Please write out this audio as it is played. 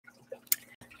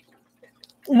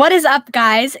What is up,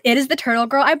 guys? It is the Turtle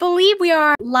Girl. I believe we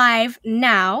are live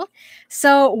now.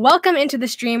 So welcome into the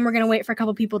stream. We're going to wait for a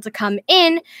couple people to come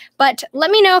in, but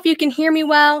let me know if you can hear me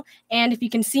well and if you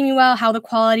can see me well, how the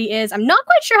quality is. I'm not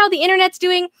quite sure how the internet's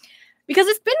doing because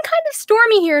it's been kind of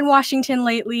stormy here in Washington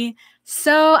lately.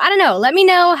 So I don't know. Let me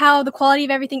know how the quality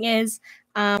of everything is.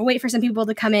 We'll wait for some people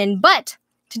to come in. But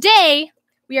today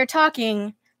we are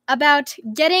talking about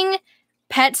getting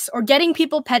pets or getting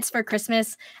people pets for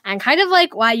Christmas and kind of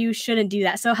like why you shouldn't do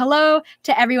that. So hello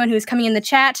to everyone who's coming in the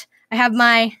chat. I have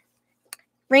my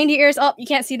reindeer ears. Oh, you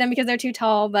can't see them because they're too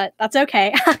tall, but that's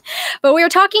okay. But we were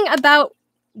talking about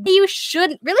you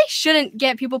shouldn't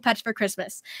get people pets for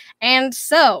Christmas. And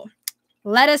so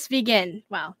let us begin.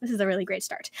 Wow, this is a really great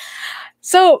start.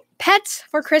 So pets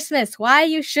for Christmas, why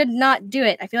you should not do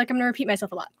it. I feel like I'm going to repeat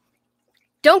myself a lot.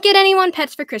 Don't get anyone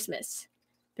pets for Christmas.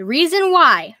 The reason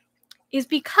why is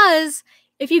because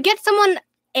if you get someone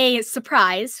a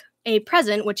surprise, a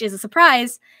present, which is a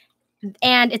surprise,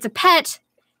 and it's a pet,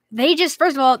 they just,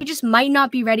 first of all, they just might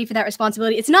not be ready for that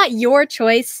responsibility. It's not your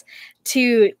choice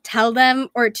to tell them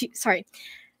it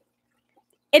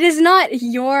is not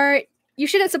you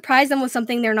shouldn't surprise them with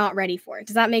something they're not ready for.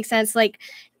 Does that make sense? Like,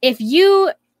 if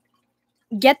you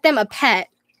get them a pet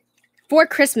for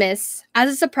Christmas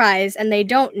as a surprise and they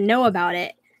don't know about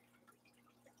it,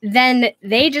 then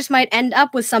they just might end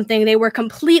up with something they were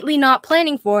completely not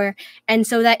planning for. And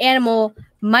so that animal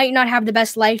might not have the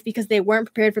best life because they weren't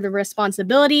prepared for the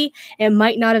responsibility. It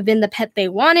might not have been the pet they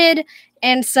wanted.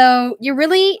 And so you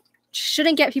really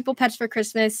shouldn't get people pets for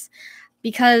Christmas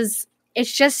because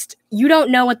it's just, you don't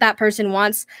know what that person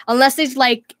wants unless they've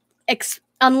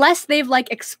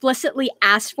explicitly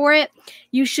asked for it.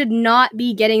 You should not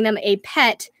be getting them a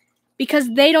pet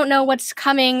because they don't know what's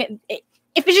coming.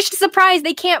 If it's just a surprise,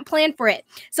 they can't plan for it.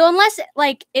 So unless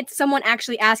it's someone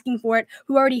actually asking for it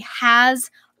who already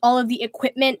has all of the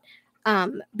equipment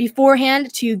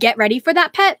beforehand to get ready for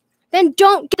that pet, then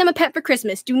don't get them a pet for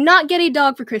Christmas. Do not get a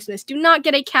dog for Christmas. Do not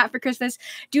get a cat for Christmas.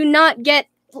 Do not get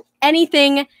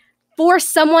anything for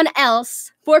someone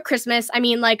else for Christmas. I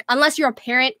mean, unless you're a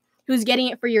parent who's getting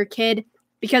it for your kid,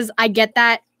 because I get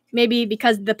that. Maybe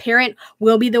because the parent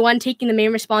will be the one taking the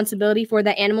main responsibility for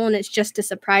the animal and it's just to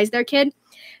surprise their kid.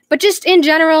 But just in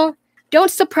general,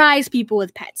 don't surprise people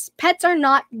with pets. Pets are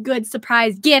not good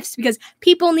surprise gifts because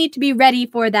people need to be ready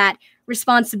for that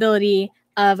responsibility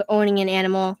of owning an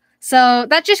animal. So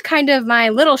that's just kind of my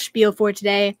little spiel for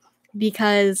today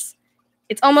because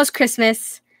it's almost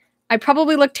Christmas. I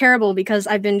probably look terrible because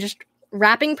I've been just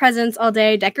wrapping presents all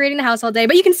day, decorating the house all day,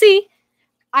 but you can see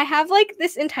I have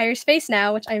this entire space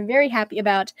now, which I'm very happy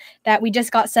about, that we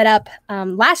just got set up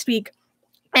last week.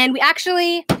 And we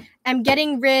actually am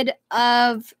getting rid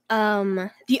of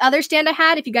the other stand I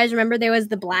had. If you guys remember, there was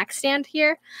the black stand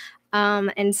here.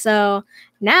 And so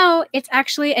now it's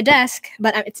actually a desk,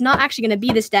 but it's not actually going to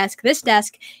be this desk. This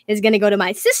desk is going to go to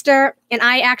my sister. And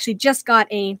I actually just got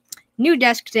a new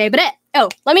desk today. But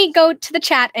let me go to the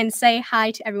chat and say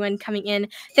hi to everyone coming in.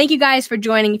 Thank you guys for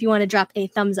joining. If you want to drop a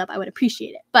thumbs up, I would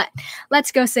appreciate it. But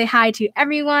let's go say hi to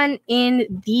everyone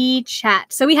in the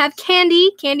chat. So we have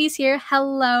Candy. Candy's here.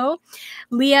 Hello.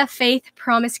 Leah, Faith,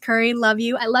 Promise Curry. Love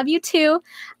you. I love you too.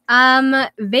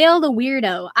 Vale the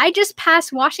Weirdo. I just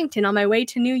passed Washington on my way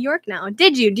to New York now.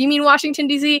 Did you? Do you mean Washington,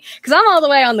 D.C.? Because I'm all the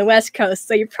way on the West Coast,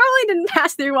 so you probably didn't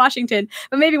pass through Washington,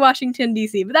 but maybe Washington,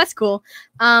 D.C., but that's cool.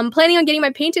 Planning on getting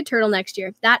my painted turtle next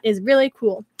year. That is really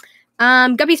cool.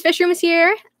 Guppy's Fish Room is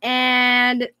here,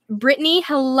 and Brittany,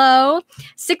 hello.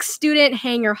 6th student,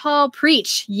 Hanger Hall,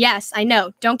 preach. Yes, I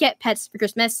know. Don't get pets for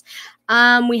Christmas.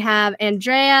 We have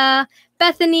Andrea,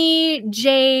 Bethany,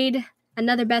 Jade,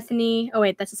 another Bethany. Oh,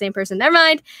 wait, that's the same person. Never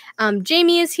mind.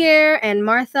 Jamie is here, and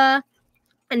Martha.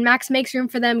 And Max makes room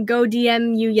for them. Go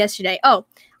DM you yesterday. Oh,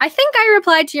 I think I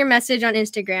replied to your message on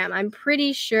Instagram. I'm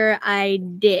pretty sure I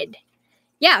did.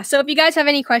 Yeah, so if you guys have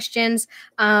any questions,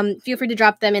 feel free to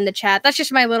drop them in the chat. That's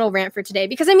just my little rant for today.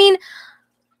 Because, I mean,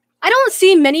 I don't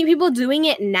see many people doing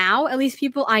it now. At least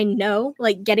people I know,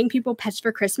 getting people pets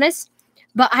for Christmas.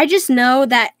 But I just know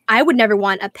that I would never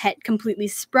want a pet completely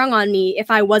sprung on me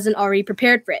if I wasn't already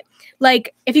prepared for it.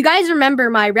 If you guys remember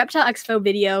my Reptile Expo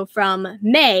video from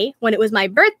May, when it was my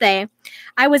birthday,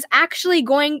 I was actually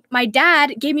my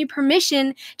dad gave me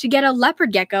permission to get a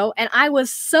leopard gecko, and I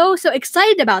was so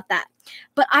excited about that.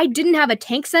 But I didn't have a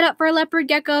tank set up for a leopard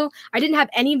gecko. I didn't have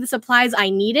any of the supplies I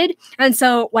needed. And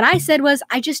so what I said was,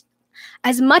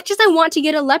 as much as I want to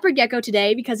get a leopard gecko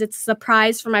today because it's a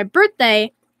surprise for my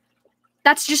birthday,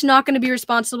 that's just not going to be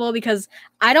responsible because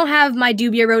I don't have my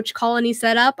dubia roach colony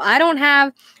set up. I don't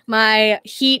have my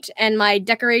heat and my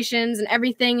decorations and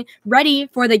everything ready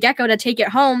for the gecko to take it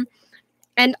home.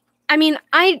 And I mean,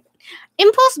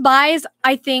 impulse buys,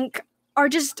 I think, are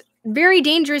just very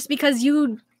dangerous because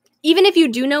even if you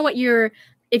do know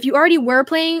if you already were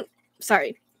playing,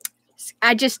 sorry,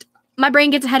 my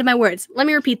brain gets ahead of my words. Let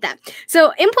me repeat that.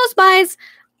 So impulse buys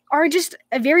are just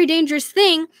a very dangerous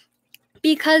thing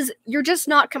because you're just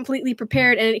not completely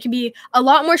prepared, and it can be a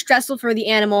lot more stressful for the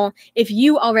animal if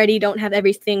you already don't have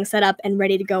everything set up and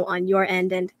ready to go on your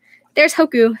end. And there's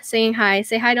Hoku saying hi.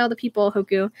 Say hi to all the people,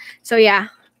 Hoku. So yeah,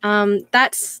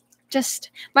 that's just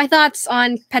my thoughts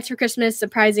on pets for Christmas,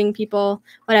 surprising people,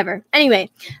 whatever. Anyway,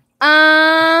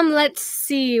 let's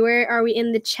see. Where are we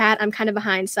in the chat? I'm kind of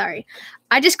behind. Sorry.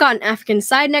 I just got an African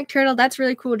side neck turtle. That's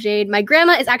really cool, Jade. My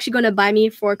grandma is actually going to buy me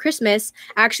for Christmas.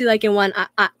 Actually, like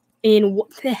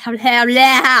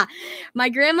my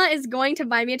grandma is going to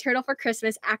buy me a turtle for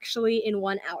Christmas actually in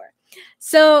 1 hour.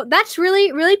 So that's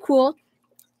really, really cool.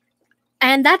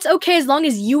 And that's okay as long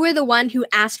as you were the one who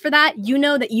asked for that. You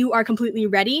know that you are completely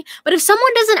ready. But if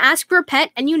someone doesn't ask for a pet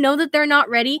and you know that they're not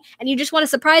ready and you just want to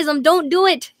surprise them, don't do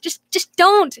it. Just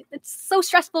don't. It's so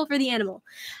stressful for the animal.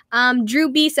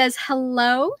 Drew B says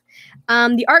hello.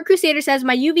 The Art Crusader says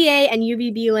my UVA and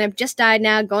UVB lamp just died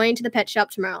now. Going to the pet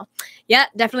shop tomorrow. Yeah,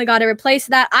 definitely got to replace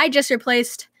that. I just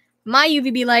replaced my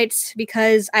UVB lights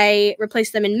because I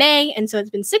replaced them in May. And so it's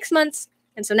been 6 months.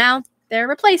 And so now they're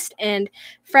replaced and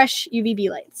fresh UVB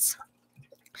lights.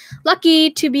 Lucky,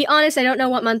 to be honest, I don't know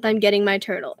what month I'm getting my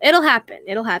turtle. It'll happen.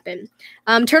 It'll happen.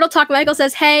 Turtle Talk Michael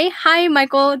says, hey, hi,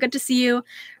 Michael. Good to see you.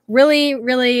 Really,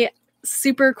 really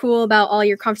super cool about all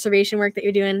your conservation work that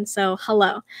you're doing. So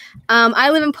hello. I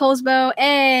live in Poulsbo.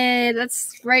 Hey,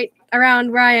 that's right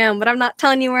around where I am, but I'm not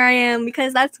telling you where I am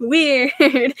because that's weird.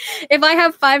 If I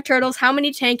have 5 turtles, how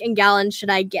many tank and gallons should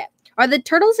I get? Are the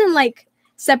turtles in like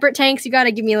separate tanks? You got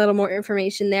to give me a little more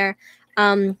information there.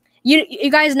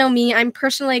 You guys know me. I'm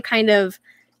personally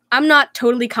I'm not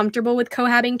totally comfortable with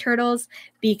cohabbing turtles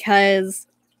because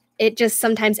it just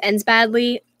sometimes ends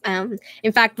badly.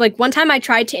 In fact, like one time I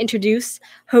tried to introduce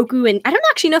Hoku and I don't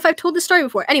actually know if I've told this story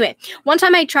before. Anyway, one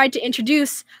time I tried to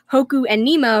introduce Hoku and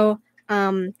Nemo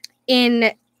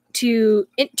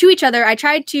to each other. I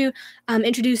tried to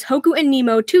introduce Hoku and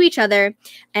Nemo to each other,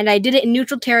 and I did it in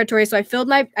neutral territory. So I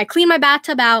cleaned my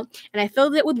bathtub out, and I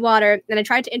filled it with water, and I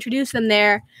tried to introduce them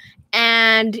there,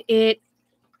 and it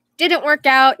didn't work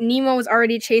out. Nemo was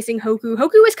already chasing Hoku.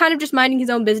 Hoku was kind of just minding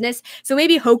his own business, so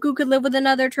maybe Hoku could live with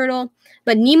another turtle,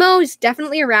 but Nemo is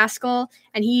definitely a rascal,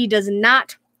 and he does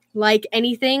not like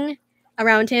anything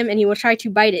around him, and he will try to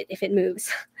bite it if it moves.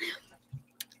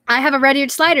 I have a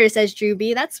red-eared slider, says Drew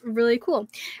B. That's really cool.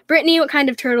 Brittany, what kind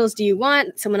of turtles do you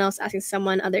want? Someone else asking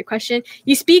someone other question.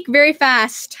 You speak very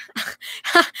fast.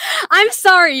 I'm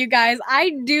sorry, you guys.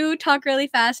 I do talk really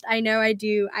fast. I know I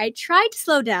do. I try to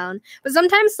slow down, but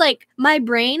sometimes, like, my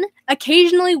brain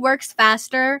occasionally works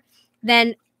faster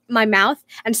than my mouth,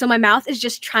 and so my mouth is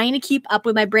just trying to keep up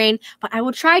with my brain, but I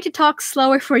will try to talk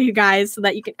slower for you guys so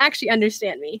that you can actually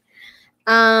understand me.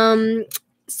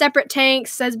 Separate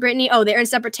tanks, says Brittany. Oh, they're in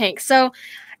separate tanks. So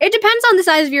it depends on the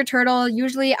size of your turtle.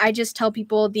 Usually I just tell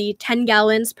people the 10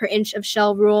 gallons per inch of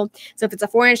shell rule. So if it's a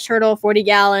 4-inch turtle, 40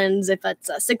 gallons. If it's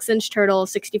a 6-inch turtle,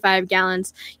 65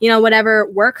 gallons. You know, whatever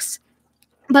works.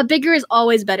 But bigger is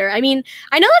always better. I mean,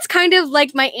 I know that's kind of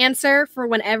like my answer for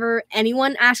whenever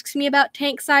anyone asks me about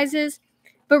tank sizes.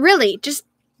 But really, just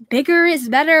bigger is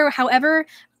better. However,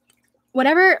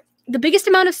 whatever the biggest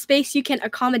amount of space you can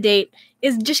accommodate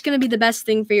is just going to be the best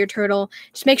thing for your turtle.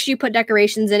 Just make sure you put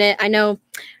decorations in it. I know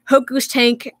Hoku's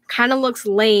tank kind of looks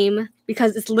lame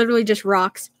because it's literally just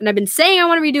rocks. And I've been saying I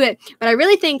want to redo it, but I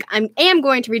really think I am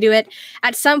going to redo it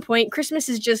at some point. Christmas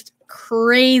is just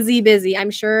crazy busy.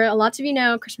 I'm sure lots of you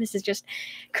know Christmas is just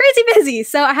crazy busy.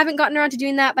 So I haven't gotten around to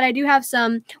doing that, but I do have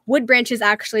some wood branches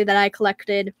actually that I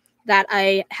collected that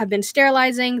I have been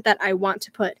sterilizing that I want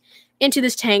to put into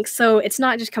this tank, so it's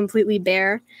not just completely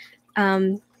bare.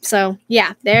 So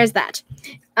yeah, there's that.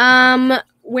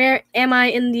 Where am I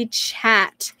in the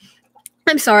chat?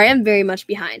 I'm sorry, I'm very much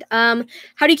behind. How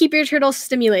do you keep your turtles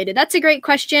stimulated? That's a great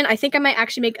question. I think I might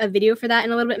actually make a video for that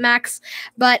in a little bit, Max.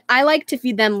 But I like to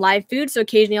feed them live food, so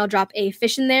occasionally I'll drop a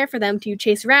fish in there for them to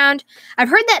chase around. I've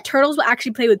heard that turtles will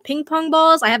actually play with ping pong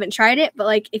balls. I haven't tried it, but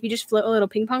like if you just float a little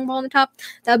ping pong ball on the top,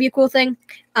 that would be a cool thing.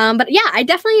 But yeah,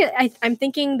 I'm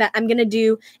thinking that I'm gonna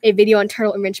do a video on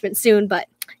turtle enrichment soon. But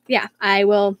yeah, I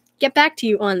will get back to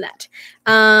you on that.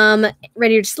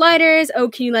 Ready to sliders. Oh,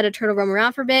 can you let a turtle roam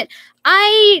around for a bit?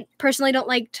 I personally don't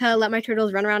like to let my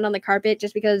turtles run around on the carpet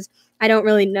just because I don't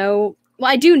really know.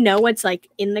 Well, I do know what's like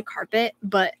in the carpet,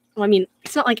 but well, I mean,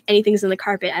 it's not like anything's in the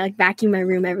carpet. I like vacuum my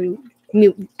room every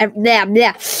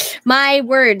my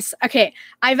words. Okay,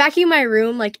 I vacuum my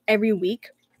room like every week,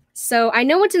 so I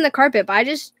know what's in the carpet, but I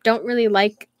just don't really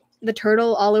like the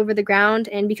turtle all over the ground.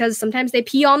 And because sometimes they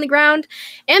pee on the ground,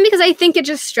 and because I think it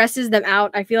just stresses them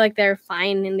out, I feel like they're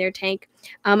fine in their tank.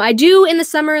 I do in the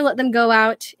summer let them go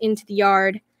out into the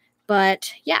yard,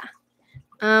 but yeah.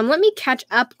 Let me catch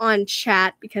up on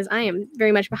chat because I am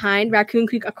very much behind. Raccoon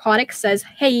Creek Aquatic says,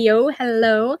 hey yo,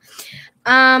 hello.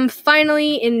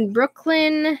 Finally in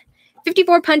Brooklyn,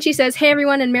 54 Punchy says, hey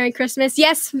everyone and Merry Christmas.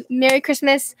 Yes, Merry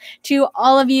Christmas to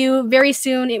all of you. Very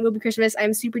soon it will be Christmas.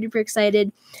 I'm super duper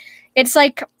excited. It's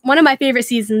like one of my favorite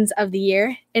seasons of the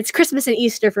year. It's Christmas and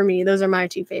Easter for me. Those are my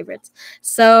two favorites.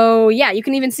 So yeah, you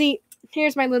can even see,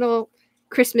 here's my little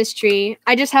Christmas tree.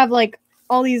 I just have like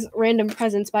all these random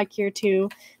presents back here too.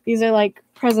 These are like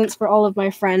presents for all of my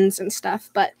friends and stuff.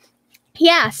 But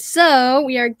yeah, so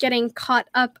we are getting caught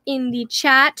up in the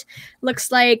chat.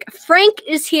 Looks like Frank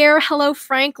is here. Hello,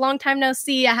 Frank. Long time no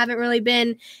see. I haven't really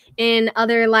been in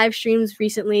other live streams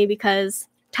recently because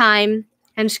time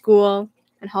and school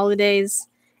and holidays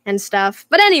and stuff.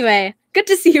 But anyway, good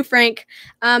to see you, Frank.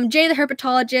 Jay the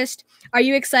Herpetologist, are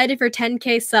you excited for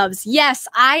 10K subs? Yes,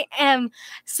 I am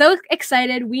so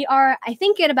excited. We are, I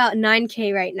think, at about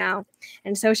 9K right now.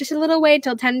 And so it's just a little way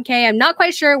till 10K. I'm not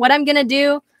quite sure what I'm going to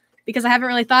do because I haven't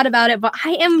really thought about it, but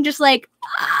I am just like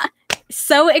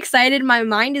so excited. My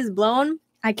mind is blown.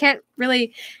 I can't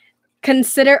really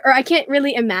consider, or I can't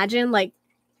really imagine like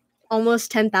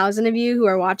almost 10,000 of you who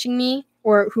are watching me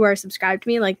or who are subscribed to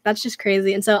me. Like, that's just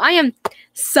crazy. And so I am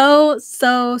so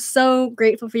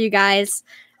grateful for you guys.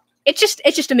 It's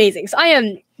just amazing. So I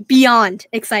am beyond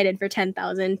excited for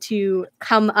 10,000 to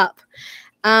come up.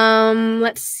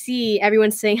 Let's see.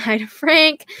 Everyone's saying hi to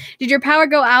Frank. Did your power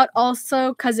go out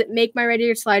also? Cause it make my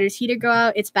radiator sliders heater go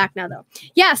out. It's back now though.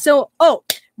 Yeah. So,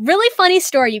 really funny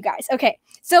story, you guys. Okay.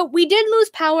 So we did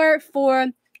lose power for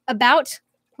about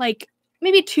like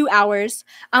maybe 2 hours.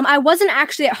 I wasn't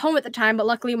actually at home at the time, but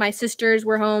luckily my sisters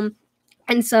were home.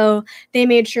 And so they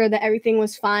made sure that everything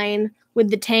was fine with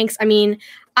the tanks. I mean,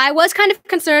 I was kind of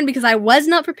concerned because I was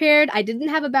not prepared. I didn't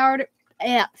have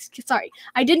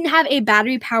I didn't have a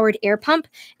battery-powered air pump,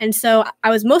 and so I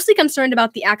was mostly concerned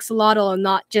about the axolotl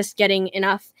not just getting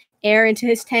enough air into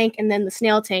his tank and then the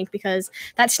snail tank, because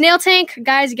that snail tank,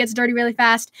 guys, it gets dirty really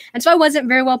fast, and so I wasn't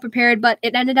very well prepared, but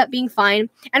it ended up being fine.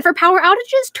 And for power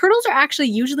outages, turtles are actually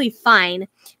usually fine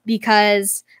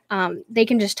because they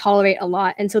can just tolerate a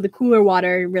lot, and so the cooler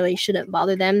water really shouldn't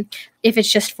bother them if it's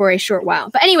just for a short while.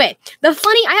 But anyway,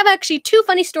 I have actually 2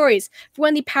 funny stories for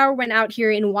when the power went out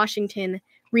here in Washington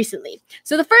recently.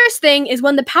 So the first thing is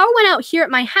when the power went out here at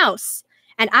my house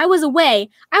and I was away.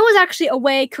 I was actually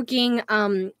away cooking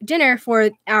dinner for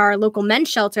our local men's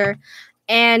shelter,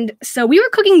 and so we were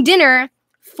cooking dinner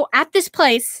at this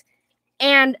place,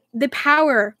 and the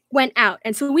power went out,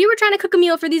 and so we were trying to cook a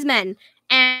meal for these men.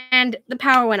 And the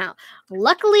power went out.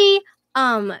 Luckily,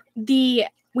 we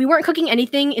weren't cooking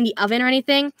anything in the oven or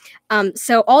anything.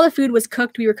 So all the food was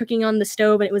cooked. We were cooking on the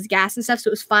stove and it was gas and stuff, so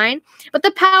it was fine. But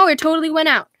the power totally went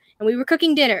out. And we were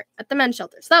cooking dinner at the men's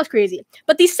shelter. So that was crazy.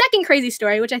 But the second crazy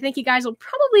story, which I think you guys will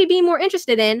probably be more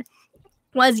interested in,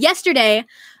 was yesterday,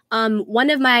 one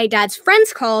of my dad's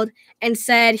friends called and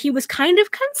said he was kind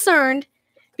of concerned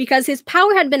because his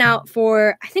power had been out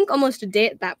for, I think, almost a day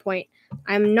at that point.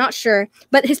 I'm not sure,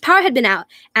 but his power had been out,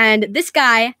 and this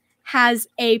guy has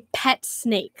a pet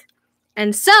snake.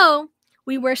 And so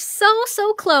we were so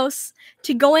close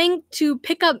to going to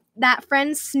pick up that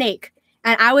friend's snake,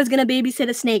 and I was going to babysit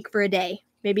a snake for a day,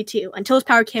 maybe 2, until his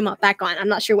power came back on. I'm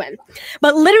not sure when.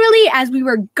 But literally, as we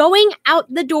were going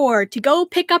out the door to go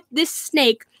pick up this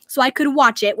snake so I could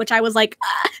watch it, which I was like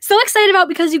so excited about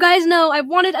because you guys know I've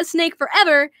wanted a snake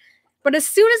forever. But as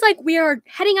soon as we are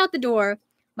heading out the door,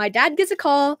 my dad gets a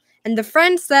call, and the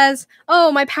friend says,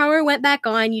 oh, my power went back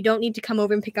on. You don't need to come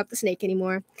over and pick up the snake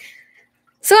anymore.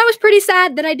 So I was pretty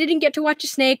sad that I didn't get to watch a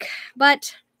snake,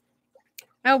 but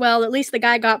oh well, at least the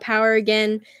guy got power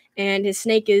again, and his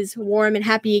snake is warm and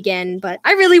happy again. But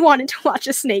I really wanted to watch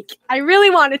a snake. I really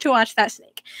wanted to watch that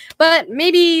snake. But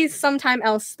maybe sometime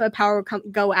else the power will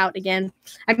go out again.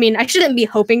 I mean, I shouldn't be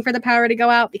hoping for the power to go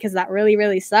out because that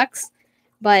really sucks.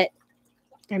 But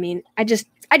I mean, I just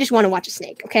want to watch a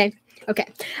snake, okay? Okay.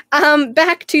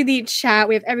 Back to the chat.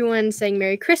 We have everyone saying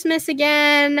Merry Christmas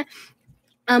again.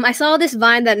 I saw this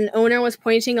Vine that an owner was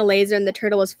pointing a laser and the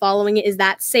turtle was following it. Is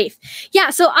that safe? Yeah,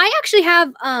 so I actually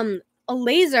have a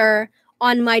laser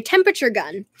on my temperature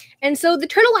gun. And so the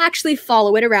turtle will actually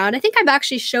follow it around. I think I've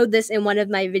actually showed this in one of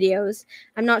my videos.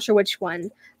 I'm not sure which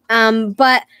one.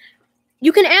 But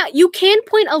you can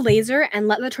point a laser and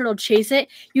let the turtle chase it.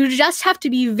 You just have to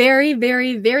be very,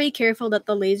 very, very careful that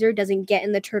the laser doesn't get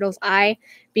in the turtle's eye,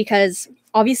 because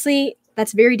obviously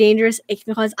that's very dangerous. It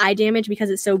can cause eye damage because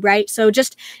it's so bright. So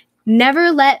just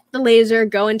never let the laser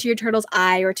go into your turtle's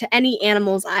eye or to any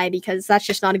animal's eye, because that's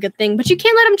just not a good thing. But you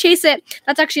can let them chase it.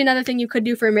 That's actually another thing you could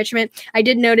do for enrichment. I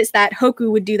did notice that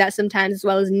Hoku would do that sometimes, as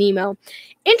well as Nemo.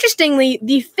 Interestingly,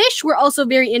 the fish were also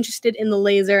very interested in the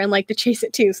laser and like to chase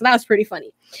it too. So that was pretty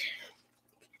funny.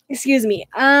 Excuse me.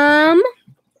 I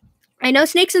know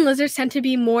snakes and lizards tend to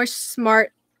be more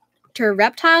smart to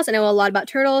reptiles. I know a lot about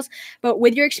turtles, but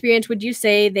with your experience, would you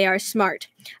say they are smart?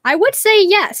 I would say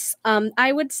yes.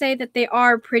 I would say that they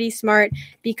are pretty smart,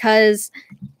 because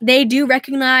they do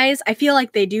recognize, I feel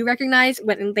like they do recognize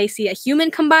when they see a human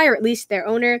come by, or at least their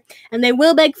owner, and they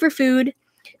will beg for food.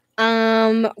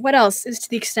 What else is to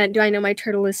the extent do I know my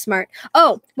turtle is smart?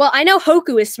 Oh, well, I know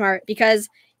Hoku is smart because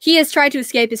he has tried to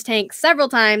escape his tank several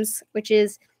times, which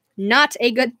is not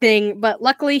a good thing, but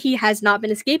luckily he has not been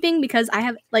escaping because I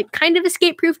have like kind of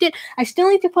escape proofed it. I still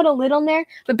need to put a lid on there,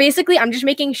 but basically I'm just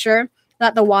making sure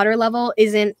that the water level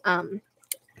isn't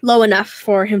low enough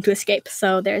for him to escape.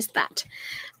 So there's that.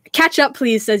 Catch up,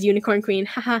 please, says Unicorn Queen.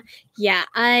 Haha. Yeah,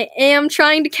 I am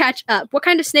trying to catch up. What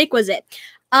kind of snake was it?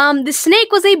 The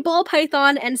snake was a ball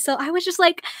python, and so I was just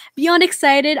like beyond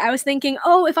excited. I was thinking,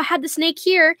 oh, if I had the snake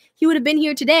here, he would have been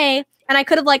here today, and I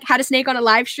could have like had a snake on a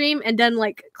live stream and done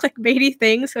like clickbaity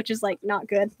things, which is like not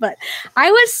good. But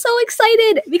I was so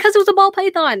excited because it was a ball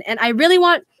python, and I really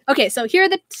want. Okay, so here are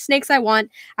the snakes I want.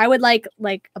 I would like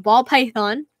a ball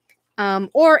python,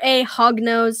 or a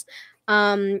hognose.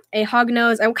 A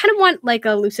hognose. I kind of want like a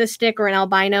leucistic or an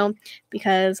albino,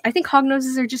 because I think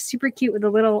hognoses are just super cute with the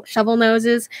little shovel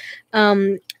noses.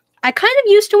 I kind of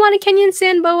used to want a Kenyan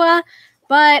sand boa,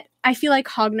 but I feel like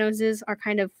hognoses are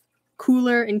kind of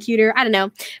cooler and cuter. I don't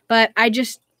know, but I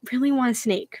just really want a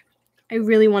snake. I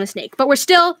really want a snake, but we're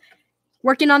still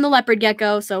working on the leopard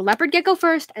gecko. So leopard gecko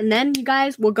first, and then you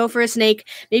guys will go for a snake.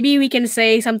 Maybe we can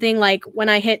say something like, when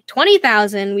I hit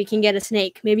 20,000, we can get a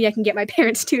snake. Maybe I can get my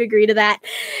parents to agree to that.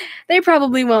 They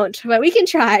probably won't, but we can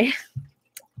try.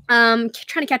 Trying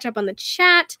to catch up on the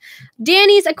chat.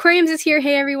 Danny's Aquariums is here.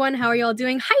 Hey everyone, how are y'all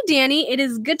doing? Hi Danny, it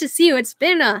is good to see you. It's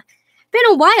been a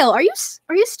while. Are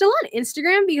you still on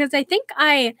Instagram? Because I think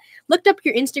I looked up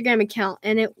your Instagram account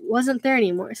and it wasn't there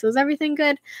anymore. So is everything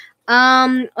good?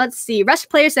 Let's see. Rest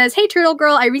Player says, hey Turtle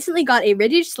Girl, I recently got a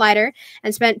rigid slider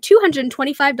and spent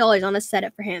 $225 on a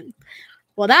setup for him.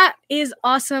 Well, that is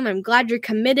awesome. I'm glad you're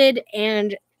committed,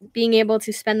 and being able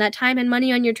to spend that time and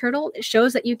money on your turtle, it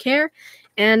shows that you care,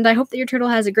 and I hope that your turtle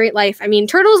has a great life. I mean,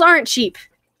 turtles aren't cheap.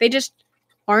 They just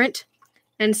aren't.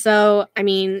 And so, I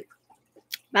mean,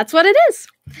 that's what it is.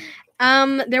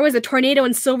 There was a tornado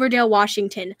in Silverdale,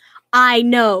 Washington. I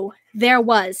know there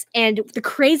was. And the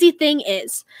crazy thing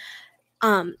is,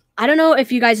 I don't know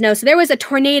if you guys know. So there was a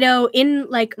tornado in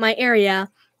like my area,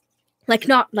 like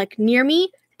not like near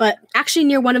me, but actually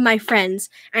near one of my friends.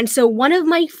 And so one of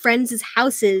my friends'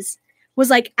 houses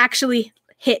was like actually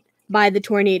hit by the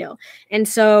tornado. And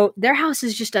so their house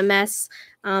is just a mess.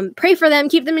 Pray for them,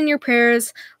 keep them in your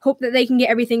prayers, hope that they can get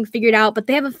everything figured out. But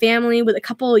they have a family with a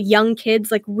couple young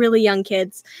kids, like really young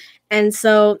kids. And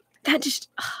so that just,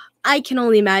 I can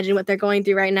only imagine what they're going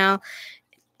through right now.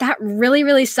 That really,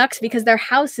 really sucks, because their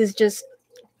house is just,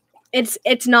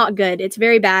 it's not good. It's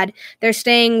very bad. They're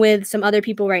staying with some other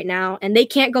people right now, and they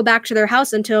can't go back to their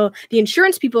house until the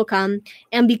insurance people come.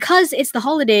 And because it's the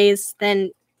holidays,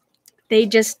 then they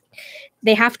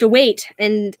have to wait,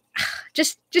 and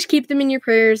just keep them in your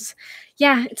prayers.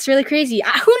 Yeah, it's really crazy.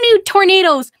 Who knew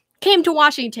tornadoes came to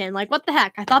Washington? Like, what the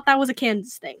heck? I thought that was a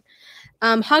Kansas thing.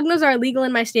 Hognose are illegal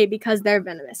in my state because they're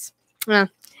venomous.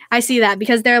 I see that,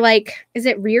 because they're like, is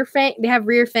it rear fang? They have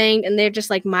rear fanged, and they're just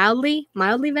like mildly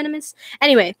venomous.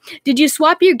 Anyway, did you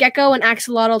swap your gecko and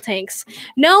axolotl tanks?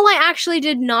 No, I actually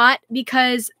did not,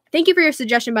 because thank you for your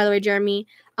suggestion, by the way, Jeremy.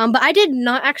 But I did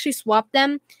not actually swap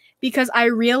them, because I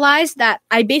realized that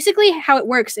I basically, how it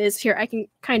works is, here, I can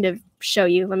kind of show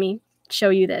you. Let me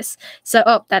show you this. So,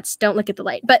 don't look at the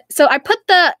light. But so I put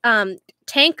the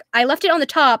tank, I left it on the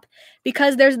top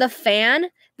because there's the fan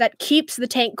that keeps the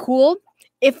tank cool.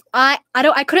 If I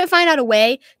couldn't find out a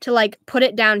way to like put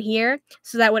it down here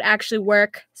so that would actually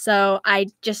work. So I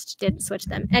just didn't switch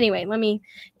them. Anyway, let me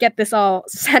get this all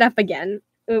set up again.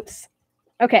 Oops.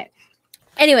 Okay.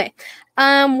 Anyway,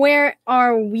 where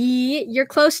are we? You're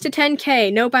close to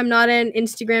 10K. Nope, I'm not on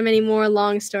Instagram anymore.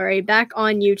 Long story. Back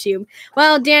on YouTube.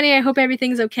 Well, Danny, I hope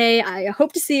everything's okay. I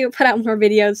hope to see you put out more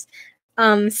videos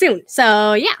soon.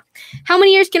 So, yeah. How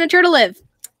many years can a turtle live?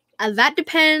 That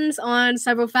depends on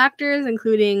several factors,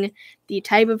 including the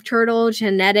type of turtle,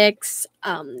 genetics,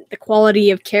 the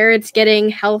quality of care it's getting,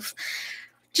 health,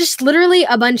 just literally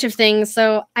a bunch of things.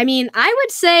 So, I mean, I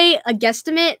would say a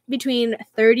guesstimate between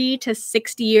 30 to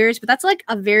 60 years, but that's like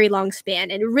a very long span.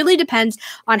 And it really depends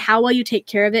on how well you take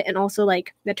care of it and also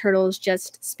like the turtle's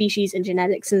just species and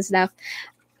genetics and stuff.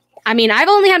 I mean, I've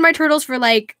only had my turtles for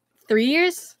like 3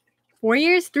 or 4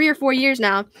 years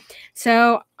now.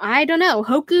 So I don't know.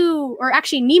 Hoku, or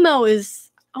actually Nemo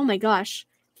is, oh my gosh,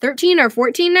 13 or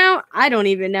 14 now? I don't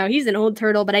even know. He's an old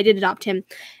turtle, but I did adopt him.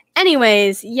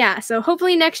 Anyways, yeah, so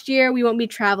hopefully next year we won't be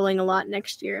traveling a lot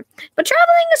next year. But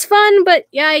traveling is fun, but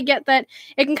yeah, I get that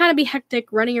it can kind of be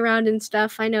hectic running around and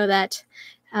stuff. I know that.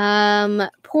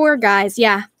 Poor guys,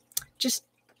 yeah. Just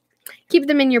keep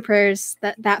them in your prayers,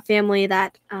 that family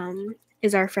that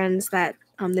is our friends that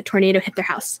the tornado hit their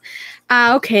house.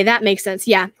 Okay, that makes sense.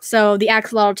 Yeah, so the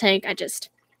axolotl tank, I just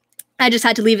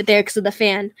had to leave it there because of the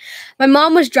fan. My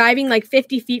mom was driving like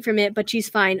 50 feet from it, but she's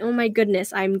fine. Oh my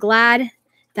goodness, I'm glad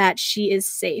that she is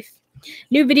safe.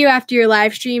 New video after your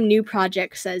live stream, new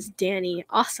project, says Danny.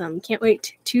 Awesome. Can't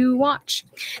wait to watch.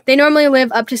 They normally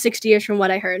live up to 60 years from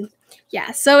what I heard.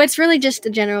 Yeah, so it's really just a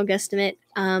general guesstimate.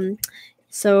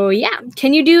 So yeah,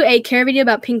 can you do a care video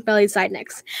about pink-bellied side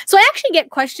necks? So I actually get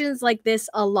questions like this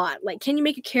a lot. Like, can you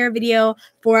make a care video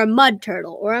for a mud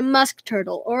turtle or a musk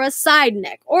turtle or a side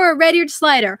neck or a red-eared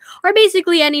slider or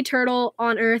basically any turtle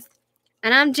on Earth?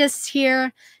 And I'm just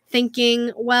here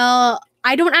thinking, well,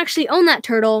 I don't actually own that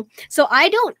turtle, so I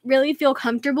don't really feel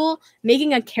comfortable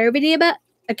making a care video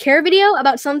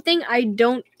about something I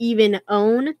don't even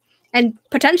own and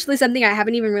potentially something I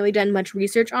haven't even really done much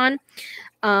research on.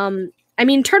 I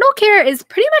mean, turtle care is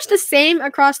pretty much the same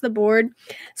across the board.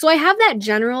 So I have that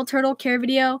general turtle care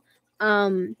video,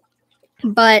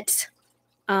 but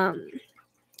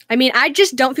I mean, I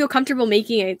just don't feel comfortable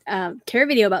making a care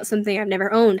video about something I've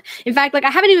never owned. In fact, like I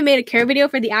haven't even made a care video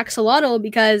for the axolotl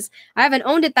because I haven't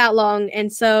owned it that long.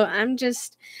 And so I'm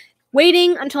just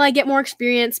waiting until I get more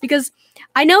experience because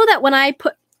I know that when I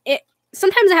put it,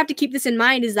 sometimes I have to keep this in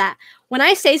mind is that when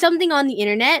I say something on the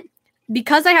internet,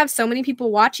 because I have so many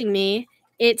people watching me,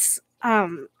 it's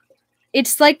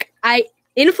like I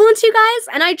influence you guys,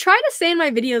 and I try to say in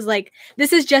my videos like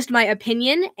this is just my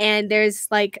opinion and there's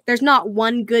not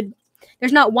one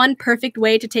perfect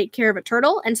way to take care of a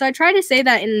turtle, and so I try to say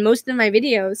that in most of my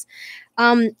videos,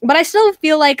 but I still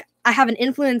feel like I have an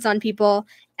influence on people,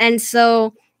 and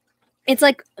so it's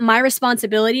like my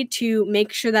responsibility to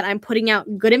make sure that I'm putting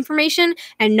out good information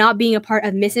and not being a part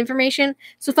of misinformation.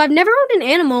 So if I've never owned an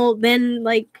animal, then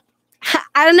like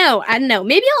I don't know.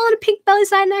 Maybe I'll own a pink belly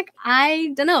side neck.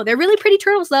 I don't know. They're really pretty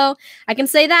turtles, though. I can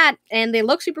say that. And they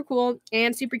look super cool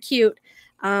and super cute.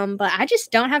 But I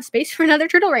just don't have space for another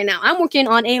turtle right now. I'm working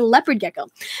on a leopard gecko.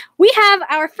 We have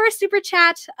our first super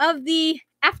chat of the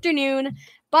afternoon.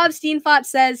 Bob Steenfot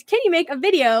says, can you make a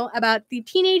video about the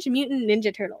Teenage Mutant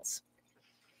Ninja Turtles?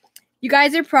 You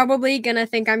guys are probably going to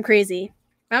think I'm crazy.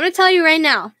 But I'm going to tell you right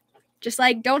now. Just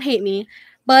like, don't hate me.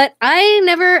 But I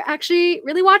never actually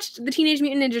really watched the Teenage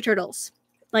Mutant Ninja Turtles.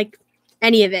 Like,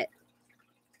 any of it.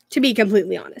 To be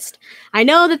completely honest. I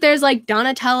know that there's like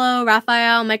Donatello,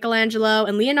 Raphael, Michelangelo,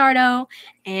 and Leonardo.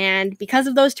 And because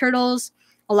of those turtles,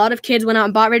 a lot of kids went out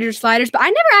and bought Red Eared Sliders. But I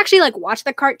never actually like watched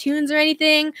the cartoons or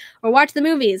anything. Or watched the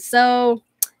movies. So,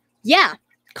 yeah.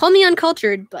 Call me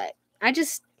uncultured. But I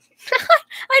just...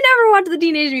 I never watched the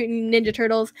Teenage Mutant Ninja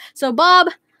Turtles. So, Bob...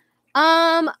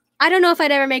 I don't know if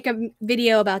I'd ever make a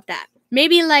video about that.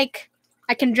 Maybe, like,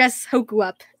 I can dress Hoku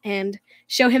up and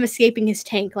show him escaping his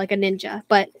tank like a ninja.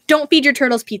 But don't feed your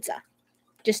turtles pizza.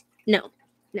 Just, no.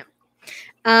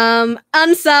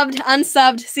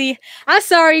 Unsubbed. See, I'm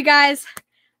sorry, guys.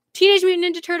 Teenage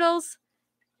Mutant Ninja Turtles,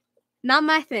 not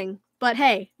my thing. But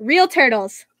hey, real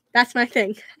turtles, that's my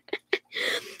thing.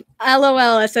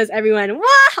 LOL, says everyone.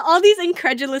 Wah! All these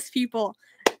incredulous people.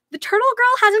 The turtle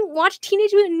girl hasn't watched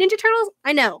Teenage Mutant Ninja Turtles?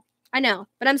 I know,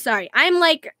 but I'm sorry. I'm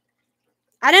like,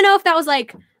 I don't know if that was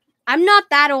like, I'm not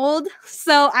that old,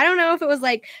 so I don't know if it was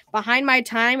like behind my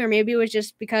time, or maybe it was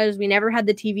just because we never had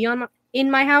the TV on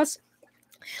in my house.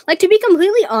 Like, to be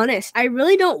completely honest, I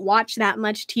really don't watch that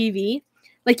much TV,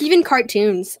 like even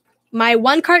cartoons. My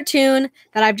one cartoon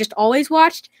that I've just always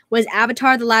watched was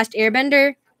Avatar: The Last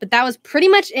Airbender, but that was pretty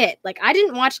much it. Like, I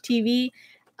didn't watch TV.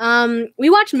 We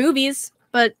watched movies,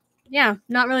 but yeah,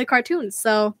 not really cartoons.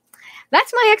 So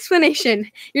That's my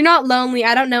explanation. You're not lonely.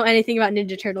 I don't know anything about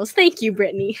Ninja Turtles. Thank you,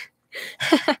 Brittany.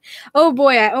 Oh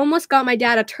boy, I almost got my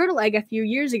dad a turtle egg a few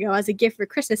years ago as a gift for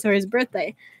Christmas or his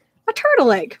birthday. A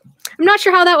turtle egg. I'm not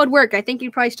sure how that would work. I think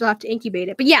you'd probably still have to incubate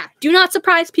it. But yeah, do not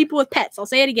surprise people with pets. I'll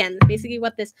say it again. That's basically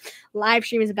what this live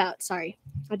stream is about. Sorry,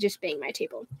 I just banged my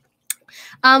table.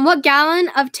 What gallon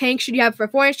of tank should you have for a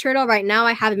 4-inch turtle? Right now,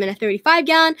 I have him in a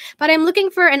 35-gallon, but I'm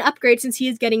looking for an upgrade since he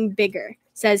is getting bigger.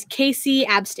 Says Casey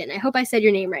Abston. I hope I said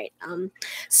your name right.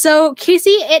 So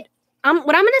Casey,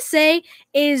 what I'm gonna say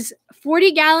is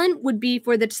 40-gallon would be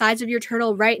for the size of your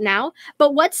turtle right now.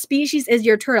 But what species is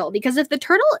your turtle? Because if the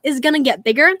turtle is gonna get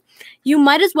bigger, you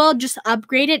might as well just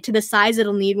upgrade it to the size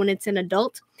it'll need when it's an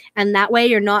adult. And that way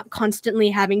you're not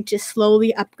constantly having to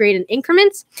slowly upgrade in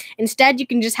increments. Instead, you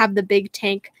can just have the big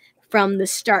tank from the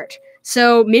start.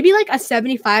 So maybe like a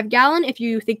 75-gallon if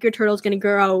you think your turtle is going to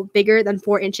grow bigger than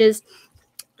 4 inches.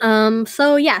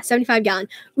 So yeah, 75-gallon.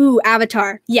 Ooh,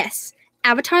 Avatar. Yes.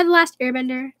 Avatar: The Last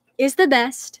Airbender is the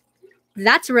best.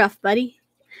 That's rough, buddy.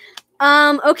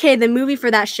 Okay, the movie for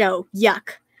that show.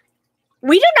 Yuck.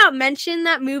 We do not mention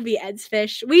that movie,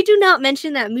 Edsfish. We do not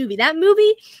mention that movie. That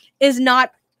movie is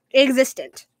not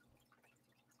existent.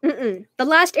 The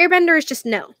Last Airbender is just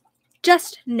no.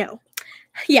 Just no.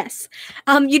 Yes.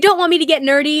 You don't want me to get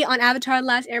nerdy on Avatar: The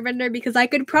Last Airbender because I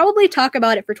could probably talk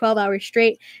about it for 12 hours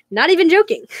straight. Not even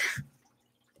joking.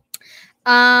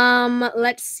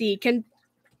 Let's see.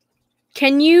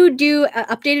 Can you do an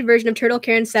updated version of Turtle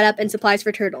Karen setup and supplies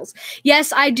for turtles?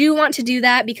 Yes, I do want to do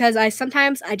that because I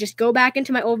just go back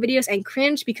into my old videos and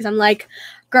cringe because I'm like,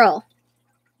 girl,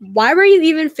 why were you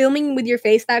even filming with your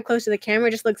face that close to the camera?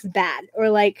 It just looks bad. Or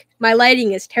like my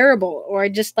lighting is terrible. Or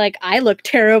just like I look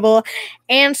terrible.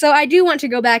 And so I do want to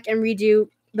go back and redo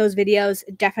those videos,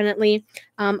 definitely.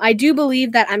 I do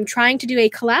believe that I'm trying to do a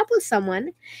collab with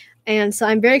someone. And so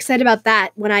I'm very excited about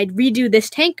that when I redo this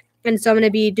tank. And so I'm going to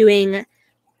be redoing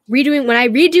when I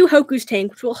redo Hoku's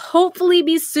tank, which will hopefully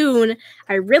be soon.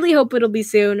 I really hope it'll be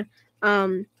soon.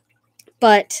 Sorry,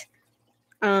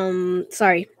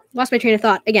 lost my train of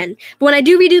thought again. But when I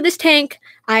do redo this tank,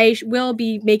 I will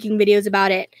be making videos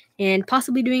about it and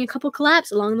possibly doing a couple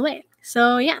collabs along the way.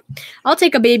 So yeah, I'll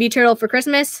take a baby turtle for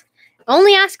Christmas.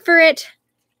 Only ask for it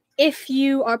if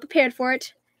you are prepared for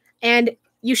it. And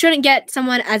you shouldn't get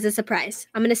someone as a surprise.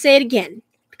 I'm going to say it again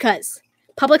because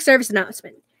public service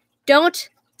announcement. Don't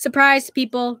surprise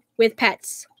people with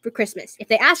pets for Christmas. If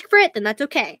they ask for it, then that's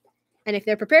okay. And if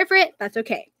they're prepared for it, that's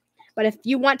okay. But if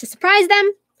you want to surprise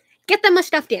them, get them a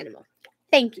stuffed animal.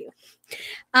 Thank you.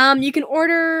 You can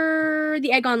order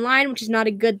the egg online, which is not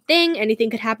a good thing. Anything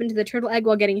could happen to the turtle egg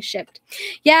while getting shipped.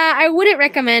 Yeah, I wouldn't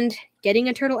recommend getting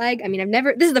a turtle egg. I mean,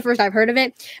 this is the first I've heard of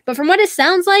it. But from what it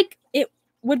sounds like, it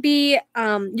would be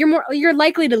you're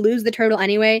likely to lose the turtle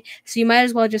anyway, so you might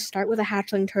as well just start with a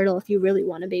hatchling turtle if you really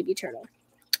want a baby turtle.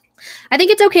 I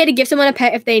think it's okay to give someone a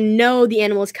pet if they know the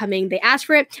animal is coming, they ask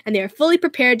for it, and they are fully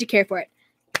prepared to care for it.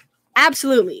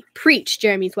 Absolutely. Preach,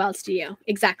 Jeremy's Wild Studio.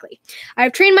 Exactly.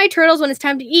 I've trained my turtles when it's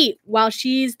time to eat while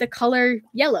she's the color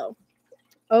yellow.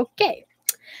 Okay.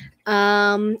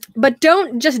 But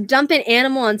don't just dump an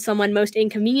animal on someone. Most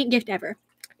inconvenient gift ever.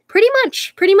 Pretty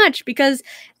much, because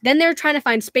then they're trying to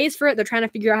find space for it. They're trying to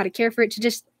figure out how to care for it. So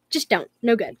just don't.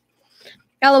 No good.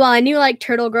 LOL, I knew like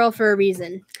Turtle Girl for a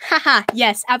reason. Haha,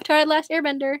 yes, Avatar: The Last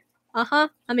Airbender.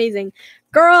 Amazing.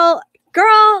 Girl,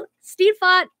 Steve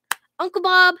Fott, Uncle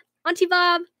Bob, Auntie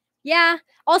Bob. Yeah.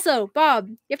 Also, Bob,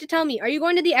 you have to tell me, are you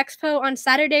going to the expo on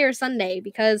Saturday or Sunday?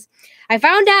 Because I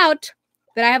found out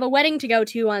that I have a wedding to go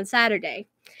to on Saturday.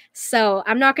 So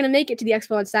I'm not going to make it to the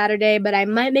expo on Saturday, but I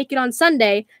might make it on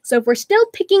Sunday. So if we're still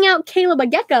picking out Caleb a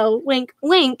gecko, wink,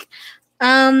 wink,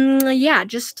 yeah,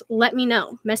 just let me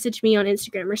know. Message me on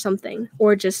Instagram or something,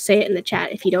 or just say it in the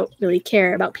chat if you don't really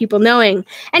care about people knowing.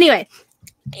 Anyway,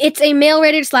 it's a male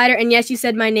rated slider, and yes, you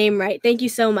said my name right. Thank you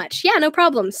so much. Yeah, no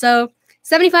problem. So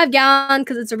 75-gallon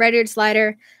because it's a rated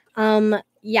slider.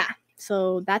 Yeah,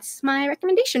 so that's my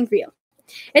recommendation for you.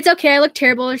 It's okay, I look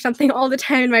terrible or something all the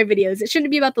time in my videos. It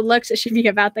shouldn't be about the looks, it should be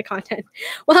about the content.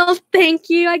 Well, thank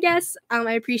you, I guess.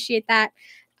 I appreciate that.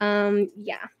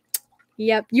 Yeah.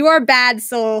 Yep, you are bad,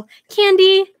 soul.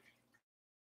 Candy,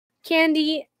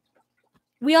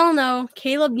 we all know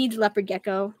Caleb needs leopard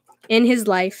gecko in his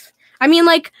life. I mean,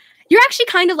 like, you're actually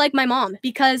kind of like my mom,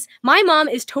 because my mom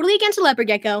is totally against a leopard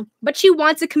gecko, but she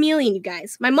wants a chameleon, you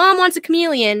guys. My mom wants a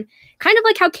chameleon, kind of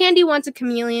like how Candy wants a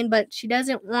chameleon, but she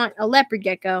doesn't want a leopard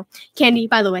gecko. Candy,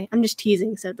 by the way, I'm just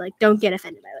teasing, so, like, don't get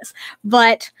offended by this.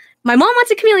 But my mom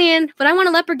wants a chameleon, but I want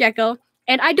a leopard gecko,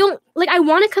 and I don't, like, I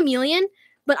want a chameleon,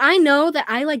 but I know that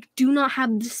I, like, do not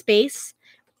have the space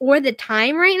or the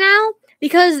time right now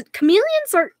because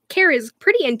chameleons care is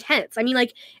pretty intense. I mean,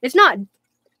 like, it's not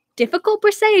difficult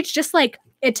per se. It's just like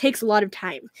it takes a lot of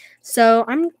time. So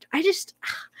I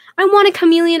want a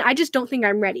chameleon. I just don't think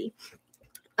I'm ready.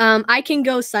 I can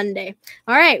go Sunday.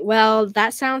 All right. Well,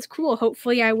 that sounds cool.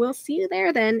 Hopefully I will see you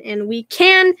there then, and we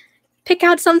can pick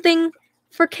out something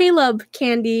for Caleb,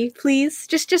 Candy, please.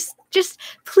 Just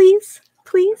please.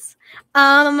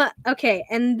 Okay,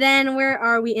 and then where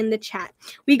are we in the chat?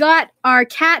 We got our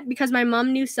cat because my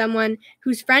mom knew someone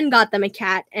whose friend got them a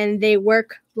cat, and they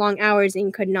work long hours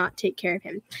and could not take care of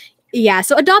him. Yeah,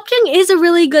 so adopting is a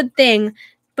really good thing,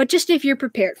 but just if you're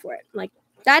prepared for it. Like,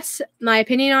 that's my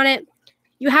opinion on it.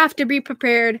 You have to be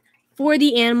prepared for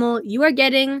the animal you are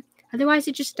getting. Otherwise,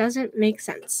 it just doesn't make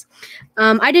sense.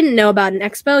 I didn't know about an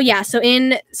expo. Yeah, so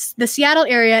in the Seattle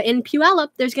area, in Puyallup,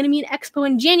 there's going to be an expo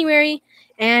in January,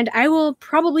 and I will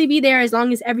probably be there as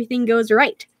long as everything goes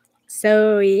right.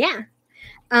 So, yeah.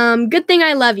 Good thing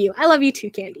I love you. I love you too,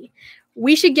 Candy.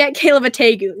 We should get Caleb a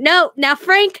Tegu. No, now,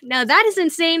 Frank, now that is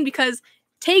insane because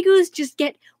Tegus just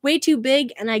get way too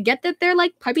big, and I get that they're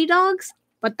like puppy dogs,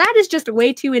 but that is just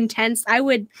way too intense. I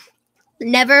would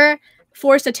never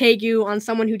force a Tegu on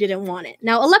someone who didn't want it.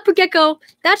 Now, a leopard gecko,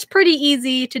 that's pretty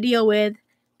easy to deal with,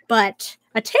 but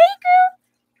a Tegu,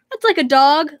 that's like a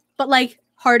dog, but like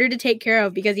harder to take care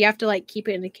of because you have to like keep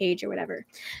it in a cage or whatever.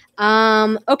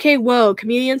 Okay, whoa,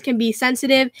 chameleons can be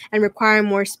sensitive and require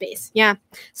more space. Yeah,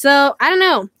 so I don't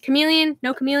know. Chameleon,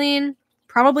 no chameleon,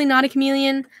 probably not a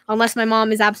chameleon unless my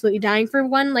mom is absolutely dying for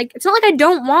one. Like, it's not like I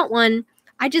don't want one.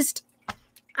 I'm just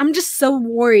so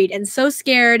worried and so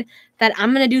scared that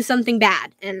I'm gonna do something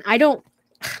bad, and I don't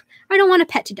want a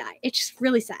pet to die. It's just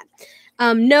really sad.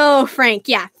 No, Frank.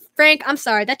 Yeah, Frank. I'm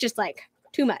sorry. That's just like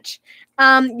too much.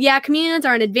 Yeah, chameleons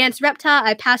are an advanced reptile.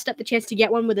 I passed up the chance to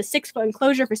get one with a 6-foot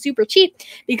enclosure for super cheap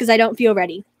because I don't feel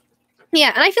ready.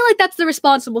 Yeah, and I feel like that's the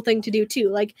responsible thing to do too.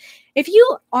 Like, if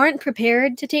you aren't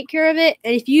prepared to take care of it,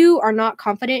 and if you are not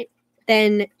confident,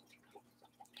 then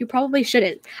you probably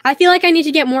shouldn't. I feel like I need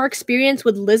to get more experience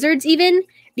with lizards even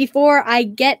before I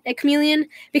get a chameleon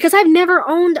because I've never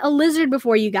owned a lizard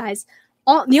before, you guys.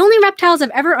 The only reptiles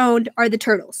I've ever owned are the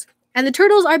turtles. And the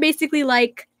turtles are basically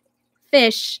like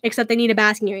fish, except they need a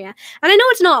basking area. And I know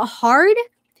it's not hard,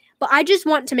 but I just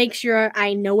want to make sure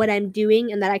I know what I'm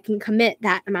doing and that I can commit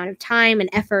that amount of time and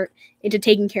effort into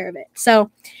taking care of it. So,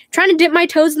 trying to dip my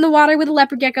toes in the water with a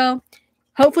leopard gecko.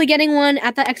 Hopefully getting one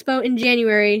at the expo in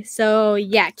January. So,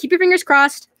 yeah, keep your fingers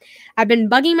crossed. I've been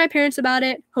bugging my parents about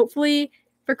it. Hopefully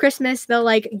for Christmas, they'll,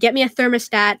 like, get me a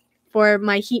thermostat for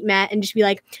my heat mat and just be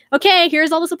like, okay,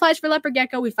 here's all the supplies for leopard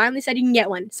gecko. We finally said you can get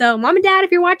one. So, Mom and Dad,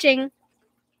 if you're watching,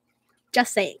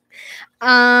 just saying.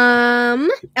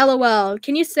 LOL.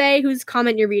 Can you say whose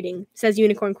comment you're reading? Says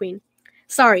Unicorn Queen.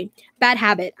 Sorry, bad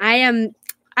habit.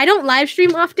 I don't live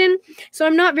stream often, so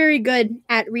I'm not very good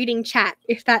at reading chat,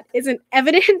 if that isn't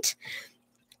evident.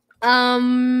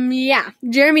 Yeah.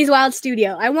 Jeremy's Wild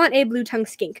Studio. I want a blue-tongue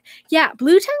skink. Yeah,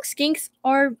 blue-tongue skinks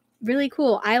are really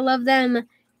cool. I love them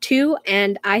too,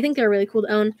 and I think they're really cool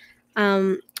to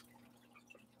own.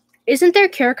 Isn't their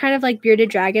care kind of like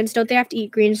bearded dragons? Don't they have to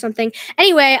eat green or something?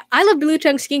 Anyway, I love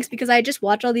blue-tongue skinks because I just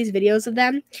watch all these videos of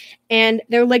them, and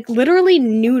they're like literally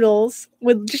noodles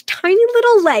with just tiny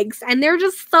little legs, and they're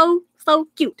just so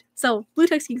cute. So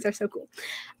blue-tongue skinks are so cool.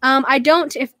 Oh,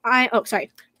 sorry.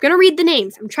 I'm gonna read the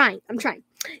names. I'm trying. Sorry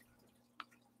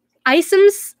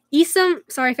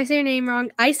if I say your name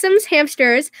wrong. Isam's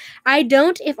Hamsters. I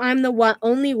don't if I'm the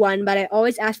only one, but I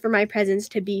always ask for my presents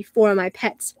to be for my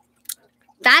pets.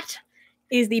 That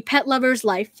is the pet lover's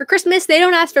life. For Christmas, they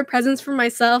don't ask for presents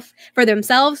for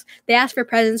themselves. They ask for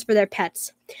presents for their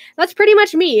pets. That's pretty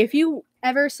much me. If you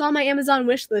ever saw my Amazon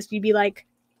wish list, you'd be like,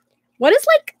 what is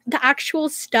like the actual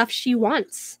stuff she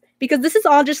wants? Because this is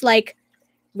all just like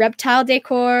reptile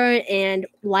decor and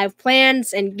live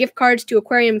plants and gift cards to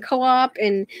Aquarium Co-op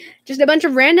and just a bunch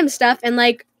of random stuff. And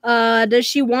like, does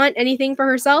she want anything for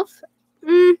herself?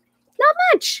 Not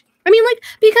much. I mean, like,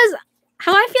 because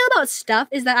how I feel about stuff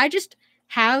is that I just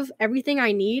have everything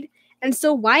I need. And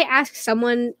so why ask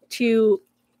someone to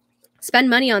spend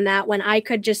money on that when I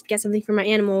could just get something for my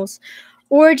animals?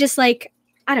 Or just like,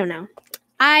 I don't know.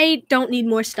 I don't need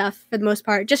more stuff for the most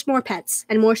part. Just more pets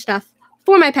and more stuff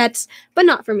for my pets, but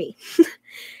not for me.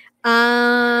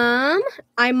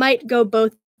 I might go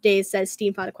both days, says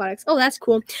Steampod Aquatics. Oh, that's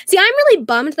cool. See, I'm really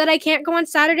bummed that I can't go on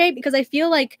Saturday because I feel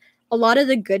like a lot of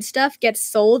the good stuff gets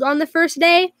sold on the first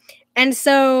day. And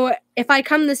so if I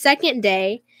come the second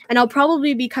day, and I'll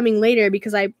probably be coming later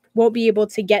because I won't be able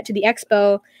to get to the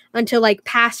expo until like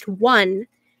past 1.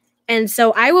 And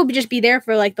so I will just be there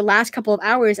for like the last couple of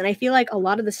hours, and I feel like a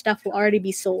lot of the stuff will already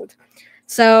be sold.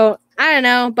 So I don't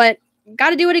know, but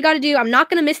gotta do what I gotta do. I'm not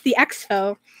gonna miss the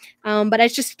expo, but I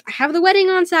have the wedding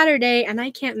on Saturday, and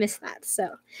I can't miss that.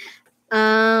 So,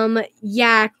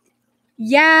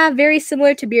 yeah, very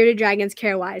similar to Bearded Dragons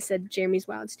care-wise, said Jeremy's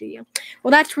Wild Studio.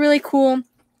 Well, that's really cool.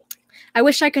 I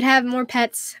wish I could have more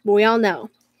pets, but we all know.